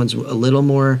anybody. Everyone's a little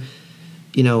more,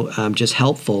 just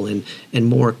helpful and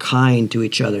more kind to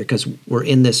each other because we're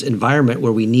in this environment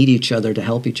where we need each other to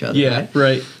help each other. Yeah,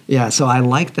 right. Yeah, so I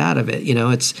like that of it.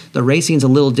 It's the racing's a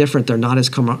little different. They're not as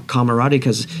camaraderie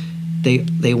because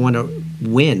they want to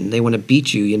win. They want to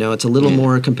beat you. It's a little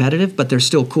more competitive, but they're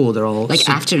still cool. They're all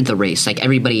after the race, like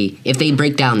everybody, if they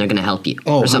break down, they're going to help you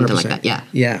or something 100%. Like that.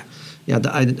 Yeah.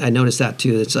 I noticed that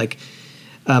too. It's like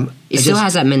it still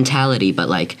has that mentality, but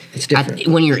like it's different.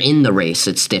 When you're in the race,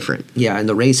 it's different. Yeah, in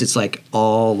the race, it's like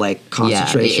all like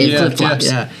concentration. It flip-flops.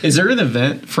 Yeah. Is there an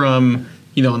event from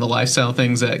in the lifestyle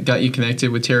things that got you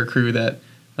connected with Terra Crew that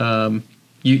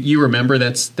you remember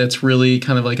that's really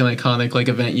kind of like an iconic like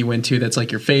event you went to that's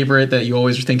like your favorite that you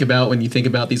always think about when you think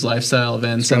about these lifestyle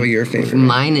events? Is that your favorite?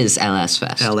 Mine is LS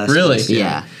Fest. Really? Fest,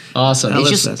 yeah. Awesome.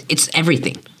 It's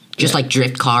everything. Just like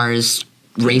drift cars,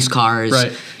 race cars,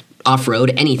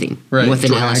 off-road, anything with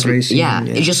an LS. Racing,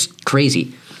 it's just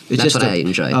crazy. That's just what I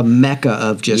enjoy. A mecca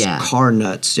of just car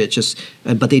nuts. It just,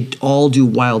 but they all do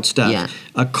wild stuff. Yeah.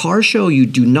 A car show, you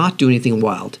do not do anything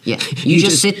wild. Yeah, you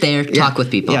just sit there, talk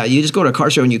with people. Yeah, you just go to a car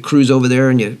show and you cruise over there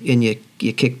and you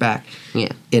kick back. Yeah.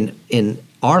 In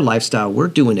our lifestyle, we're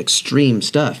doing extreme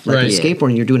stuff. Like in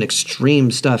skateboarding, you're doing extreme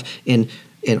stuff. In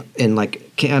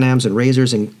like Can-Ams and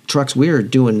Razors and trucks, we're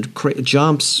doing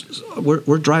jumps.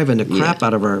 We're driving the crap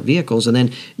out of our vehicles. And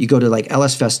then you go to like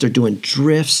LS Fest, they're doing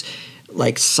drifts,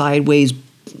 like sideways,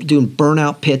 doing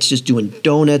burnout pits, just doing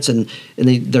donuts, and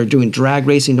they're doing drag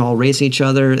racing, all racing each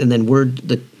other. And then we're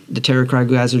the Terra Crew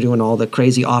guys are doing all the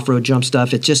crazy off-road jump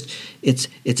stuff. It's just it's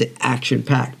action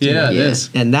packed. Yeah, it is.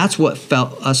 And that's what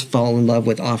fall in love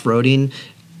with off-roading.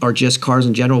 Or just cars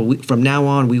in general. From now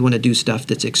on, we want to do stuff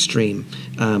that's extreme.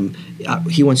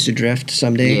 He wants to drift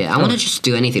someday. Yeah, I want to just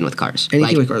do anything with cars.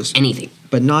 Anything with cars. Anything.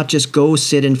 But not just go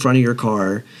sit in front of your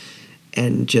car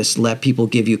and just let people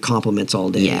give you compliments all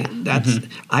day. Yeah. That's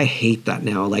I hate that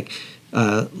now. Like,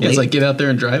 it's like get out there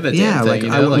and drive that damn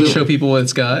thing. Like, show people what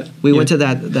it's got. We went to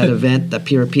that event, the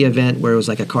PRP event, where it was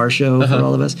like a car show for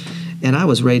all of us. And I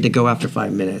was ready to go after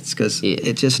 5 minutes because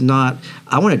it's just not.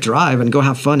 I want to drive and go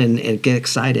have fun and get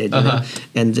excited, you know?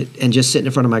 and just sitting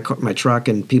in front of my truck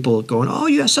and people going, "Oh,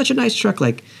 you have such a nice truck!"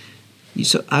 Like,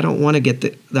 so I don't want to get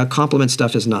the compliment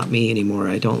stuff is not me anymore.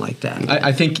 I don't like that.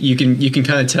 I think you can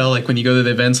kind of tell like when you go to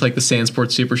the events like the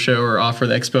Sandsport Super Show or Off-Road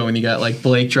Expo and you got like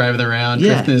Blake driving around,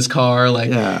 drifting his car,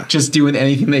 like just doing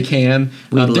anything they can.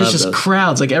 There's just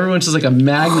crowds. Like everyone's just like a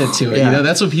magnet to it. You know,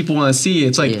 that's what people want to see.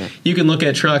 It's like you can look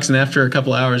at trucks and after a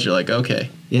couple hours you're like, okay,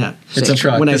 it's a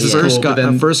truck. When I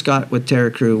first got with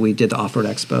Terra Crew, we did the Off-Road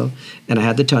Expo, and I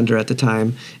had the Tundra at the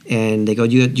time, and they go,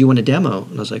 "Do you want a demo?"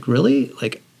 And I was like, "Really?"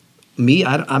 Like. Me,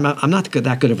 I'm not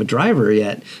that good of a driver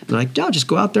yet. And I'm like, just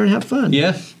go out there and have fun.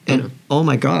 Yeah. And oh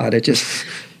my God, it just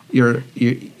you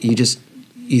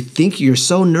you think you're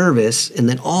so nervous, and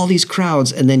then all these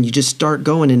crowds, and then you just start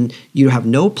going, and you have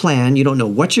no plan. You don't know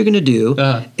what you're going to do,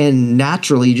 and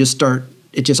naturally you just start.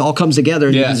 It just all comes together.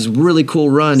 And you do this really cool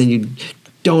run, and you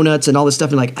donuts and all this stuff,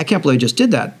 and like, I can't believe I just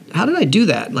did that. How did I do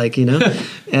that? Like, you know,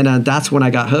 and that's when I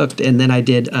got hooked. And then I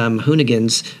did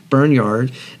Hoonigan's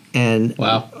Burnyard, and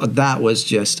that was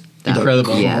just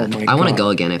incredible. Yeah, I want to go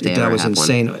again if they ever have one. That was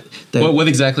insane. What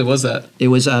exactly was that? It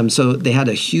was so they had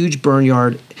a huge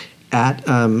burnyard at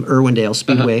Irwindale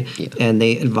Speedway, and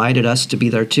they invited us to be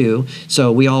there too.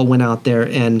 So we all went out there,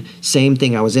 and same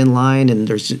thing. I was in line, and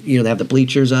there's they have the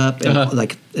bleachers up, and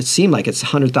like it seemed like it's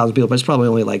 100,000 people, but it's probably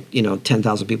only like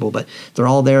 10,000 people. But they're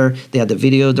all there. They had the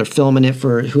video. They're filming it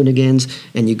for Hoonigans,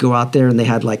 and you go out there, and they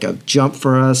had like a jump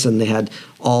for us, and they had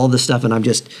all the stuff, and I'm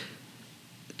just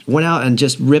went out and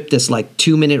just ripped this like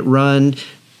 2-minute run.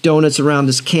 Donuts around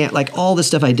this camp, like all this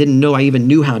stuff I didn't know I even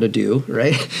knew how to do,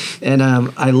 right? And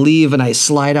I leave and I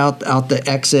slide out the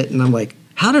exit, and I'm like,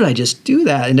 how did I just do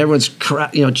that? And everyone's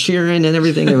cheering and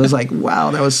everything. It was like, wow,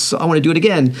 that was. I want to do it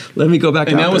again. Let me go back.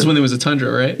 And that was when there was a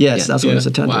Tundra, right? Yes, that's when it was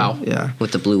a Tundra. Wow. Yeah.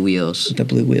 With the blue wheels. The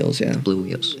blue wheels, yeah. The blue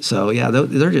wheels. So yeah,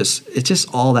 they're just. It's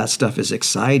just all that stuff is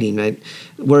exciting, right?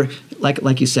 We're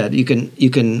like you said, you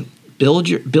can.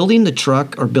 Building the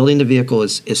truck or building the vehicle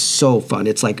is so fun.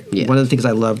 It's like one of the things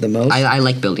I love the most. I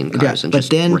like building cars and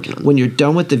just working on them. But then when you're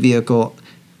done with the vehicle,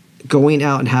 going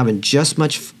out and having as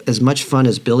much fun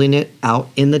as building it out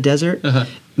in the desert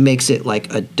makes it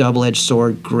like a double-edged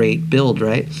sword, great build,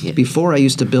 right? Yeah. Before I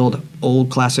used to build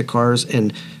old classic cars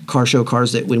and car show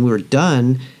cars that when we were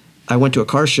done, I went to a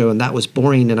car show and that was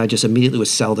boring, and I just immediately would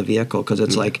sell the vehicle because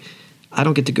it's like, I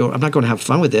don't get to go. I'm not going to have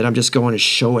fun with it. I'm just going to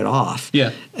show it off.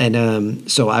 Yeah. And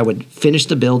so I would finish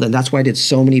the build, and that's why I did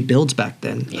so many builds back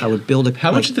then. Yeah. I would build a.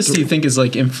 How much of this do you think is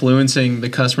like influencing the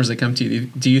customers that come to you?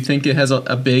 Do you think it has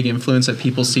a big influence that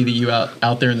people see that you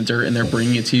out there in the dirt and they're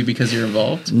bringing it to you because you're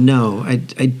involved? No,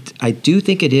 I do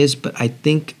think it is, but I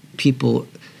think people.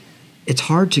 It's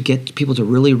hard to get people to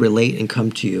really relate and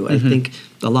come to you. I think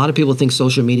a lot of people think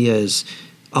social media is.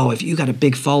 Oh, if you got a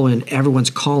big following, everyone's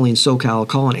calling SoCal,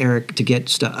 calling Eric to get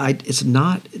stuff. It's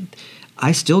not.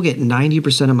 I still get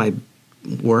 90% of my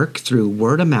work through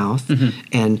word of mouth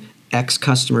and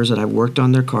ex-customers that I've worked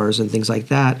on their cars and things like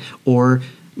that. Or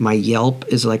my Yelp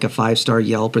is like a 5-star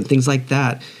Yelp and things like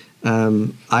that.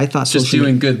 I thought just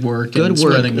doing good work and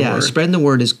spreading the word. Spreading the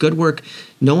word is good work.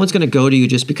 No one's going to go to you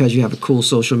just because you have a cool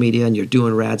social media and you're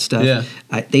doing rad stuff. Yeah.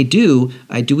 We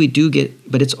do get,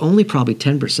 but it's only probably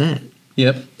 10%.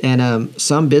 Yep. And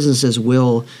some businesses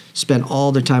will spend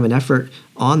all their time and effort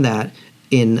on that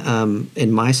in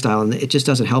my style, and it just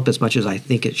doesn't help as much as I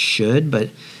think it should. But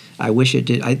I wish it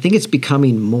did. I think it's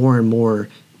becoming more and more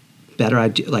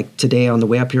better. Like today on the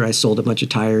way up here, I sold a bunch of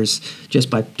tires just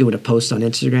by doing a post on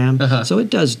Instagram. So it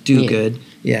does do good.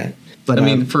 Yeah. But I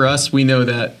mean, for us, we know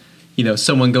that.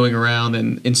 Someone going around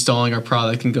and installing our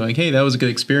product and going, hey, that was a good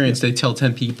experience. They tell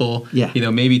 10 people,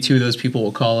 maybe 2 of those people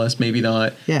will call us, maybe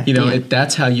not.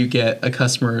 That's how you get a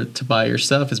customer to buy your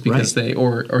stuff is because they,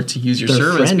 or to use your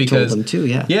service friend because told them too,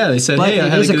 they said, but hey, I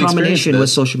had a good experience. It is a combination with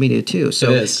social media too.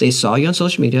 So they saw you on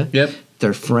social media. Yep.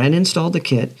 Their friend installed the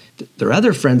kit. Their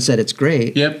other friend said it's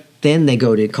great. Yep. Then they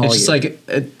go to call you. It's just like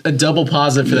a double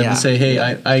positive for them to say, hey,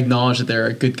 I acknowledge that they're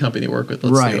a good company to work with.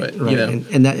 Let's do it. Right.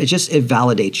 And that it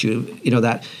validates you.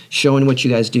 That showing what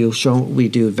you guys do, showing what we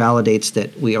do validates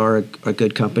that we are a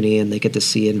good company and they get to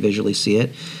see it and visually see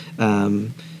it.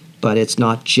 But it's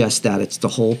not just that. It's the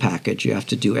whole package. You have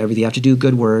to do everything. You have to do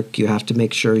good work. You have to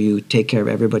make sure you take care of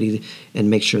everybody and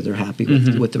make sure they're happy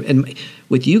with them. And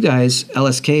with you guys,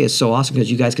 LSK is so awesome because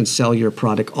you guys can sell your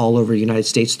product all over the United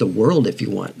States, the world if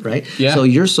you want, right? Yeah. So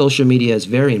your social media is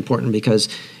very important because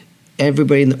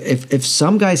everybody, if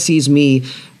some guy sees me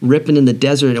ripping in the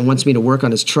desert and wants me to work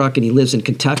on his truck and he lives in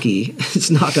Kentucky,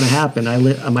 it's not going to happen.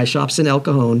 My shop's in El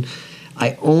Cajon.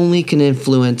 I only can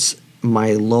influence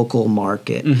my local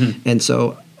market. And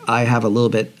so I have a little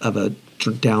bit of a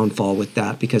downfall with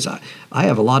that because I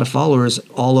have a lot of followers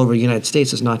all over the United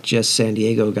States. It's not just San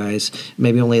Diego guys.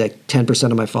 Maybe only like 10%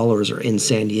 of my followers are in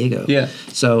San Diego. Yeah.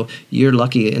 So you're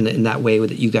lucky in that way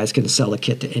that you guys can sell a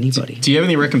kit to anybody. Do you have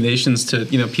any recommendations to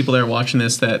people that are watching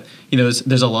this that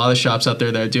there's a lot of shops out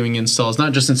there that are doing installs,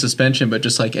 not just in suspension, but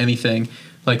just like anything,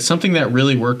 like something that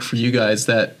really worked for you guys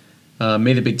that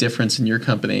made a big difference in your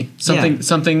company.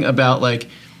 Something about like,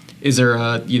 is there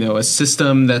a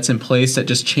system that's in place that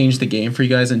just changed the game for you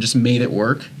guys and just made it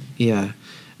work? Yeah,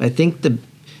 I think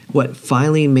what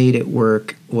finally made it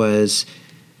work was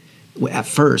at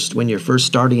first, when you're first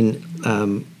starting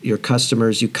your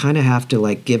customers, you kind of have to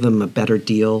like give them a better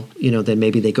deal, than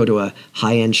maybe they go to a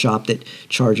high-end shop that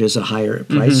charges a higher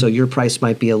price. So your price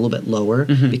might be a little bit lower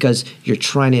because you're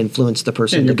trying to influence the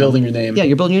person. And you're building your name. Yeah,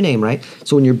 you're building your name, right?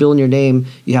 So when you're building your name,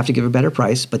 you have to give a better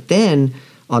price. But then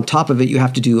on top of it, you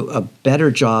have to do a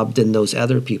better job than those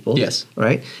other people. Yes.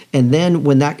 Right? And then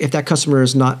if that customer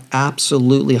is not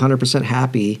absolutely 100%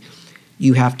 happy,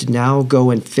 you have to now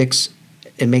go and fix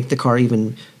and make the car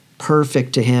even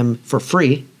perfect to him for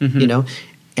free, and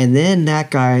then that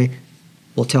guy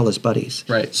will tell his buddies.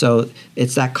 Right. So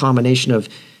it's that combination of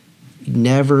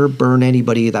never burn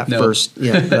anybody first.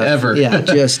 Ever. Yeah.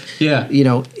 Just,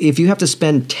 if you have to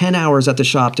spend 10 hours at the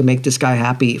shop to make this guy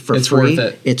happy for free,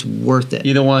 it's worth it.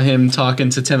 You don't want him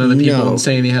talking to 10 other people and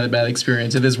saying he had a bad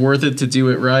experience. It is worth it to do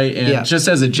it right. And just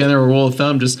as a general rule of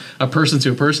thumb, just a person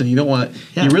to a person, you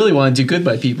really want to do good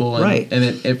by people. And, right. And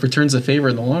it returns a favor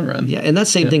in the long run. Yeah. And that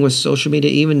same thing with social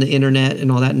media, even the internet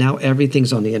and all that. Now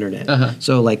everything's on the internet.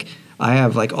 So like, I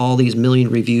have like all these million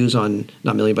reviews on,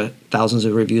 not million, but thousands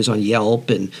of reviews on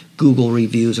Yelp and Google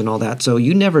reviews and all that. So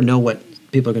you never know what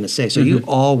people are going to say. So you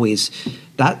always,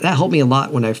 that helped me a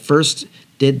lot when I first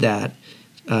did that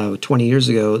 20 years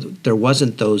ago. There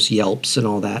wasn't those Yelps and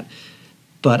all that,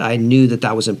 but I knew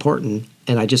that was important,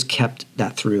 and I just kept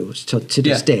that through. So to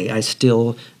this day, I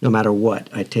still, no matter what,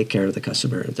 I take care of the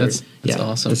customer. That's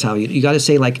awesome. That's how you got to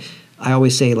say, like, I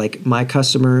always say, like, my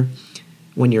customer,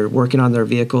 when you're working on their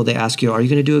vehicle, they ask you, are you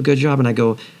going to do a good job? And I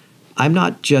go, I'm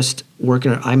not just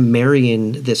working, I'm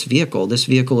marrying this vehicle. This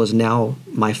vehicle is now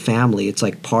my family. It's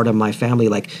like part of my family.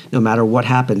 Like, no matter what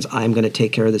happens, I'm going to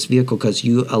take care of this vehicle because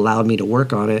you allowed me to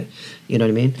work on it. You know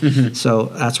what I mean? So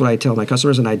that's what I tell my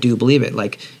customers, and I do believe it.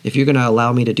 Like, if you're going to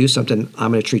allow me to do something,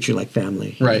 I'm going to treat you like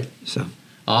family. Right. So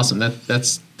awesome.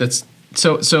 That's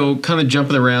So kind of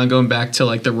jumping around, going back to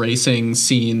like the racing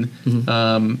scene.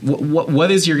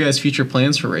 What is your guys' future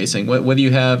plans for racing? What do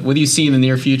you have? What do you see in the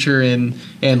near future and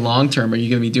long term? Are you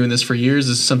going to be doing this for years?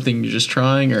 Is this something you're just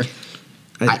trying, or?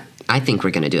 I think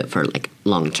we're going to do it for like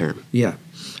long term. Yeah,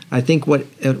 I think what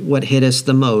hit us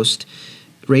the most,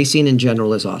 racing in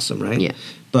general is awesome, right? Yeah.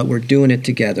 But we're doing it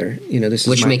together.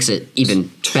 Which makes it even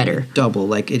better. Double,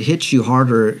 like it hits you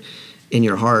harder in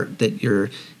your heart that you're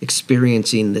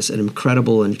experiencing this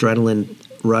incredible adrenaline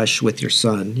rush with your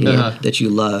son, that you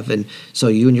love. And so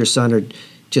you and your son are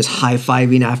just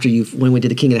high-fiving after when we did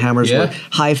the King of the Hammers, we're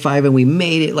high-fiving, we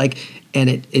made it, like, and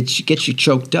it gets you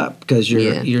choked up because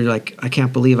you're like, I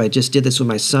can't believe I just did this with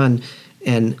my son.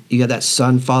 And you have that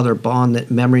son-father bond, that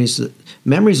memories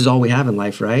is all we have in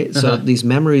life, right? So these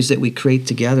memories that we create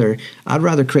together, I'd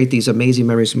rather create these amazing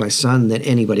memories with my son than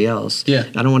anybody else. Yeah.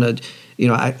 I don't want to,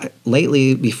 I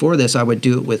lately, before this, I would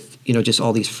do it with, just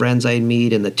all these friends I'd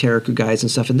meet and the Terra Crew guys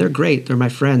and stuff, and they're great. They're my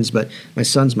friends, but my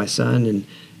son's my son,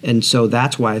 and so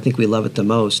that's why I think we love it the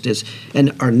most.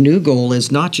 And our new goal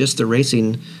is not just the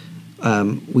racing.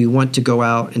 We want to go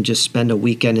out and just spend a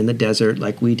weekend in the desert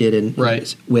like we did and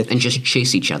just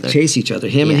chase each other.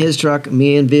 Him and his truck,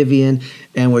 me and Vivian,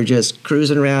 and we're just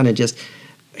cruising around and just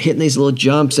hitting these little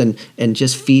jumps and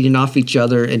just feeding off each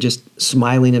other and just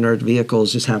smiling in our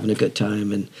vehicles, just having a good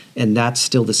time. And that's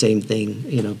still the same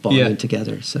thing, bonding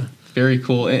together. So. Very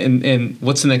cool. And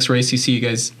what's the next race you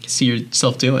guys see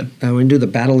yourself doing? We're gonna do the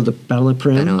Battle of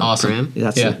Prim. Awesome.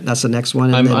 That's the next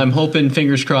one. And I'm hoping,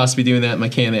 fingers crossed, to be doing that in my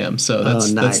Can-Am. So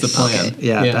that's the plan. Okay.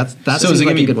 Yeah. That's so is it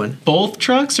gonna be a good one. Both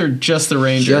trucks or just the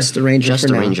Ranger? Just the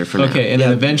Ranger. For now. Okay, and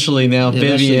then eventually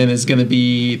Vivian is gonna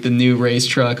be the new race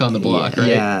truck on the block, right?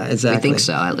 Yeah, exactly. I think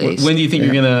so, at least. When do you think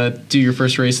you're gonna do your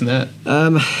first race in that?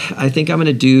 I think I'm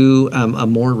gonna do a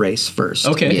more race first.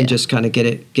 Okay. And just kind of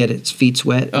get its feet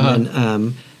wet. And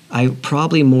then I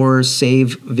probably more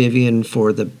save Vivian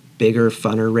for the bigger,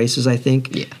 funner races, I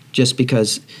think. Yeah. Just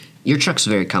because your truck's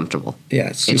very comfortable. Yeah,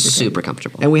 it's super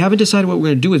comfortable. And we haven't decided what we're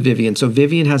going to do with Vivian. So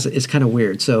Vivian it's kind of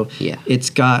weird. So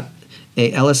it's got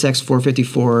a LSX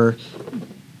 454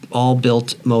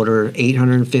 all-built motor,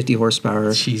 850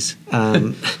 horsepower. Jeez.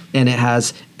 And it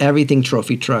has everything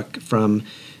trophy truck, from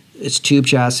its tube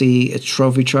chassis, its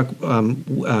trophy truck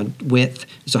width.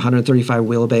 It's 135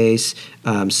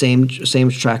 wheelbase, same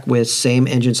track width, same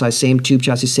engine size, same tube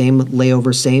chassis, same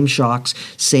layover, same shocks,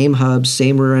 same hubs,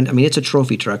 same rear end. I mean, it's a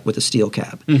trophy truck with a steel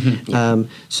cab.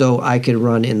 So I could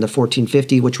run in the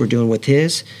 1450, which we're doing with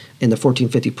his. In the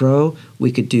 1450 Pro,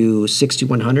 we could do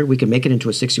 6100. We could make it into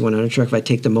a 6100 truck if I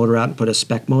take the motor out and put a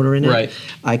spec motor in it. Right.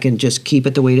 I can just keep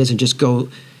it the way it is and just go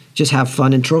just have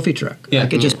fun in trophy truck. Yeah. I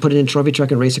could just put it in trophy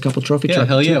truck and race a couple trophy truck.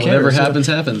 Hell yeah, whatever happens,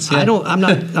 happens. Yeah. I'm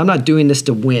not doing this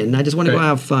to win. I just want to go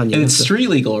have fun. And it's street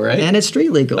legal, right? And it's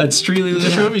street legal. It's street legal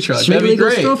trophy truck. Street That'd be legal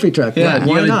great. trophy truck. Yeah,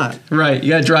 why not? Right, you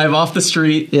got to drive off the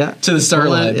street to the start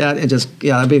line. Yeah, and just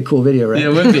that'd be a cool video, right? Yeah,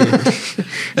 it would be.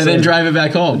 And then drive it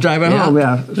back home. Drive it home,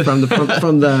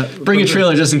 from the. Bring a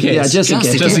trailer just in case. Yeah, just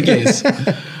in case.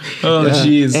 Oh,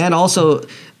 jeez. And also,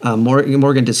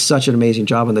 Morgan did such an amazing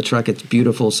job on the truck. It's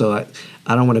beautiful, so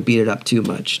I don't want to beat it up too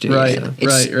much. Too, right, so.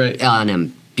 It's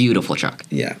a beautiful truck.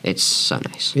 Yeah. It's so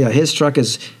nice. Yeah, his truck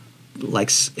is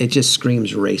like, it just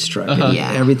screams race truck.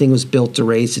 Yeah. Everything was built to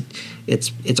race.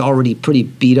 It's already pretty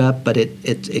beat up, but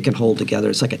it can hold together.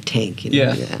 It's like a tank. You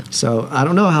know? Yeah. So I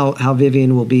don't know how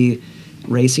Vivian will be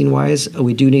racing wise.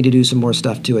 We do need to do some more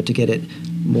stuff to it to get it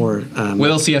more. What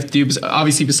else do you have to do?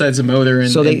 Obviously, besides the motor, and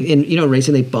so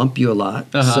racing they bump you a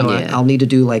lot. So I'll need to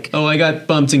do like. Oh, I got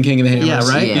bumped in King of the Hammers. Yeah,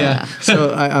 right. Yeah. So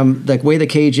the way the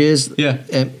cage is.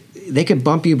 Yeah. They could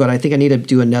bump you, but I think I need to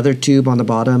do another tube on the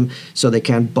bottom so they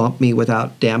can bump me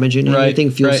without damaging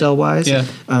anything fuel cell wise. Yeah.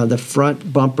 The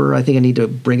front bumper, I think I need to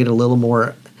bring it a little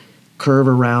more curve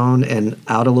around and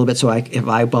out a little bit so if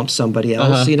I bump somebody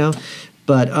else, you know.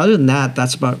 But other than that,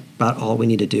 that's about all we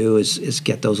need to do is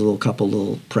get those couple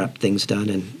little prep things done,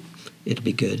 and it'll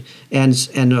be good. And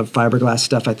fiberglass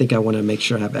stuff, I think I want to make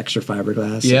sure I have extra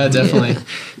fiberglass. Yeah, definitely.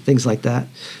 Things like that.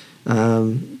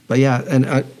 But yeah,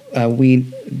 and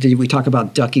we talk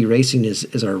about Ducky Racing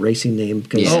is our racing name.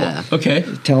 Yeah. Oh, okay.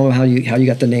 Tell them how you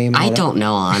got the name. I don't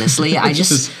know, honestly.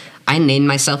 I named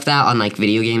myself that on like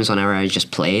video games whenever I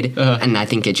just played, and I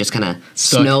think it just kind of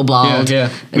snowballed.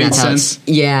 Yeah. And Makes sense.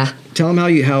 Yeah. Tell them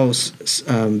how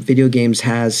video games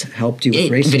has helped you with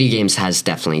racing. Video games has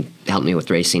definitely helped me with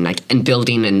racing, like and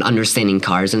building and understanding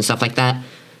cars and stuff like that.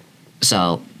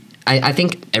 So I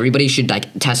think everybody should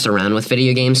like test around with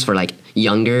video games for like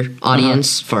younger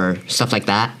audience for stuff like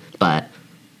that. But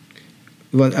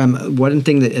one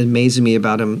thing that amazes me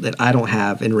about him that I don't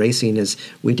have in racing is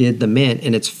we did the Mint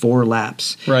and it's 4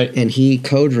 laps. Right. And he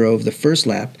co-drove the first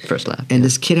lap. And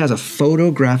this kid has a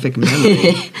photographic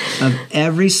memory of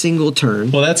every single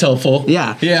turn. Well, that's helpful.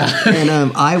 Yeah. Yeah.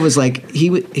 And I was like,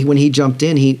 when he jumped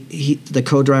in, the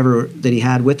co-driver that he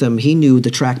had with him, he knew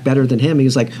the track better than him. He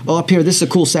was like, oh, up here, this is a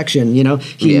cool section, you know.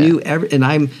 He knew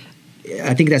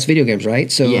I think that's video games,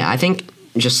 right? So yeah, I think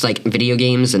just like video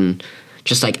games and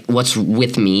just like what's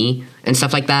with me and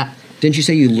stuff like that. Didn't you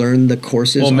say you learned the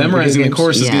courses? Well, memorizing the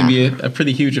course is going to be a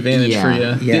pretty huge advantage for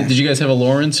you. Yeah. Did you guys have a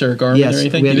Lawrence or a Garmin or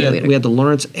anything? We had the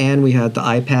Lawrence and we had the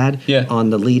iPad on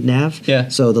the lead nav. Yeah.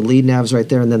 So the lead nav's right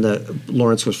there, and then the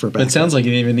Lawrence was for back. It sounds like you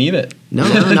didn't even need it. No,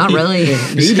 not really.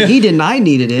 he didn't. I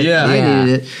needed it. Yeah. I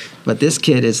needed it. But this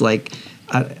kid is like,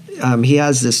 he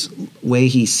has this way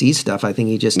he sees stuff. I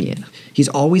think he's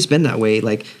always been that way.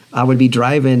 Like I would be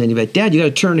driving and he'd be like, Dad, you got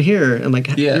to turn here. I'm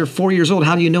like, you're 4 years old.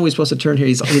 How do you know he's supposed to turn here?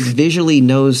 He visually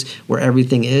knows where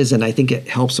everything is. And I think it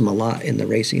helps him a lot in the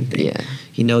racing thing. Yeah.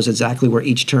 He knows exactly where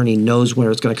each turn, he knows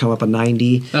where it's going to come up a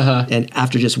 90. And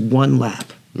after just one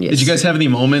lap. Yes. Did you guys have any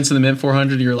moments in the Mint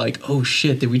 400 you're like, oh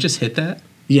shit, did we just hit that?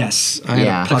 Yes.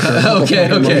 Okay.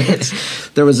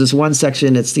 There was this one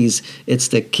section. It's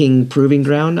the King Proving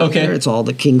Ground out there. It's all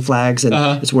the King flags, and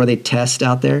it's where they test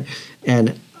out there.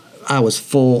 And I was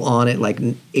full on it, like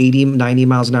 80, 90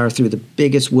 miles an hour through the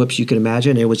biggest whoops you could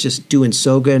imagine. It was just doing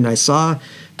so good. And I saw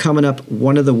coming up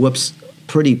one of the whoops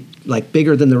pretty like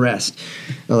bigger than the rest.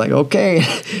 I was like, okay.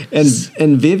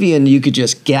 And Vivian, you could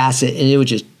just gas it and it would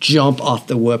just jump off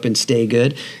the whoop and stay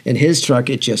good. And his truck,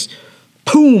 it just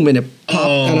boom, and it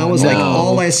popped, and I was like,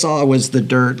 all I saw was the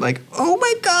dirt, like, oh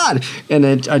my God. And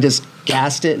then I just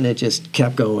gassed it, and it just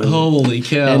kept going. Holy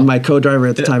cow. And my co-driver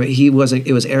at the time, it was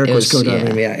Eric was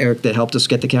co-driving me. Yeah, Eric that helped us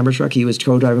get the camera truck. He was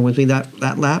co-driving with me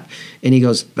that lap, and he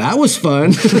goes, that was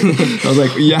fun. I was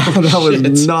like, yeah, that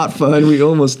was not fun. We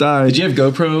almost died. Did you have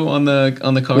GoPro on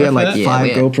the car? We had like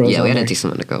 5 GoPros. Yeah, we had there. a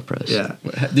decent amount of GoPros.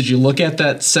 Yeah. Did you look at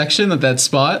that section, at that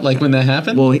spot, like when that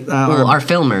happened? Well, our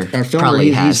filmer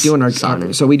probably he's doing our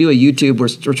so we do a YouTube.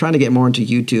 We're trying to get more into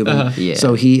YouTube.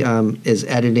 So he is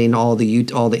editing all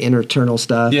the internal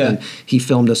stuff. Yeah. And he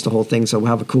filmed us the whole thing. So we'll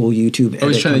have a cool YouTube. I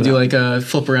was trying to do like a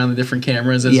flip around the different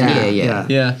cameras.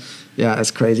 Yeah,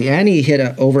 that's crazy. And he hit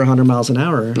over 100 miles an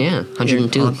hour. Yeah,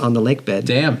 102 on the lake bed.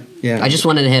 Damn. Yeah. I just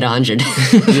wanted to hit 100.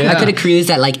 I could have cruised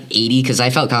at like 80 because I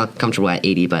felt comfortable at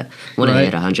 80, but when I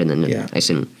hit 100, then I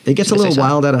assume it gets a little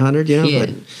wild at 100, you know. Yeah.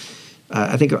 But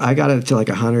I think I got it to like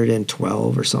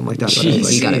 112 or something like that.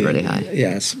 Jeez, you got it really high.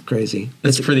 Yeah, it's crazy.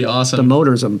 That's pretty awesome. The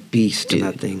motor's a beast in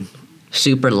that thing.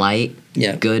 Super light.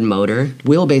 Yeah. Good motor.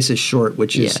 Wheelbase is short,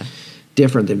 which is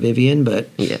different than Vivian, but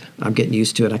yeah, I'm getting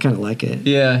used to it. I kind of like it.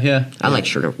 Yeah. I like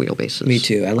shorter wheelbases. Me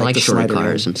too. I like the shorter slider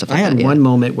cars around. and stuff like I that. had one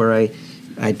moment where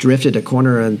I drifted a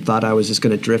corner and thought I was just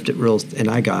going to drift it real, and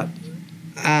I got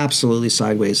absolutely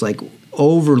sideways, like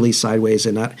overly sideways,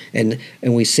 and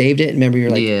we saved it. And remember,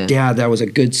 you're like, Dad, that was a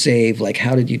good save. Like,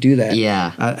 how did you do that?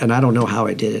 Yeah. And I don't know how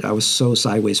I did it. I was so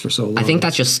sideways for so long. I think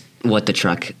that's just what the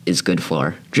truck is good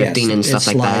for. Drifting and stuff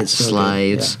like that.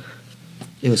 Slides.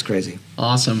 It was crazy.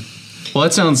 Awesome. Well,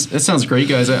 that sounds great,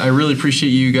 guys. I really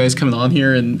appreciate you guys coming on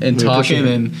here and talking.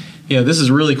 And this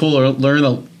is really cool to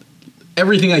learn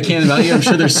everything I can about you. I'm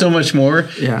sure there's so much more.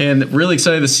 Yeah. And really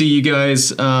excited to see you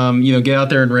guys, get out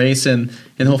there and race, and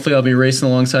hopefully I'll be racing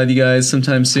alongside you guys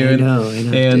sometime soon. I know.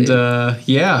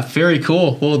 And very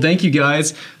cool. Well, thank you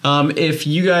guys. If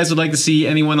you guys would like to see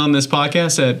anyone on this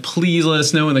podcast, please let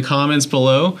us know in the comments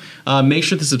below. Make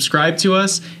sure to subscribe to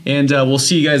us, and we'll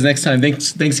see you guys next time.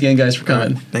 Thanks again, guys, for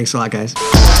coming. Thanks a lot, guys.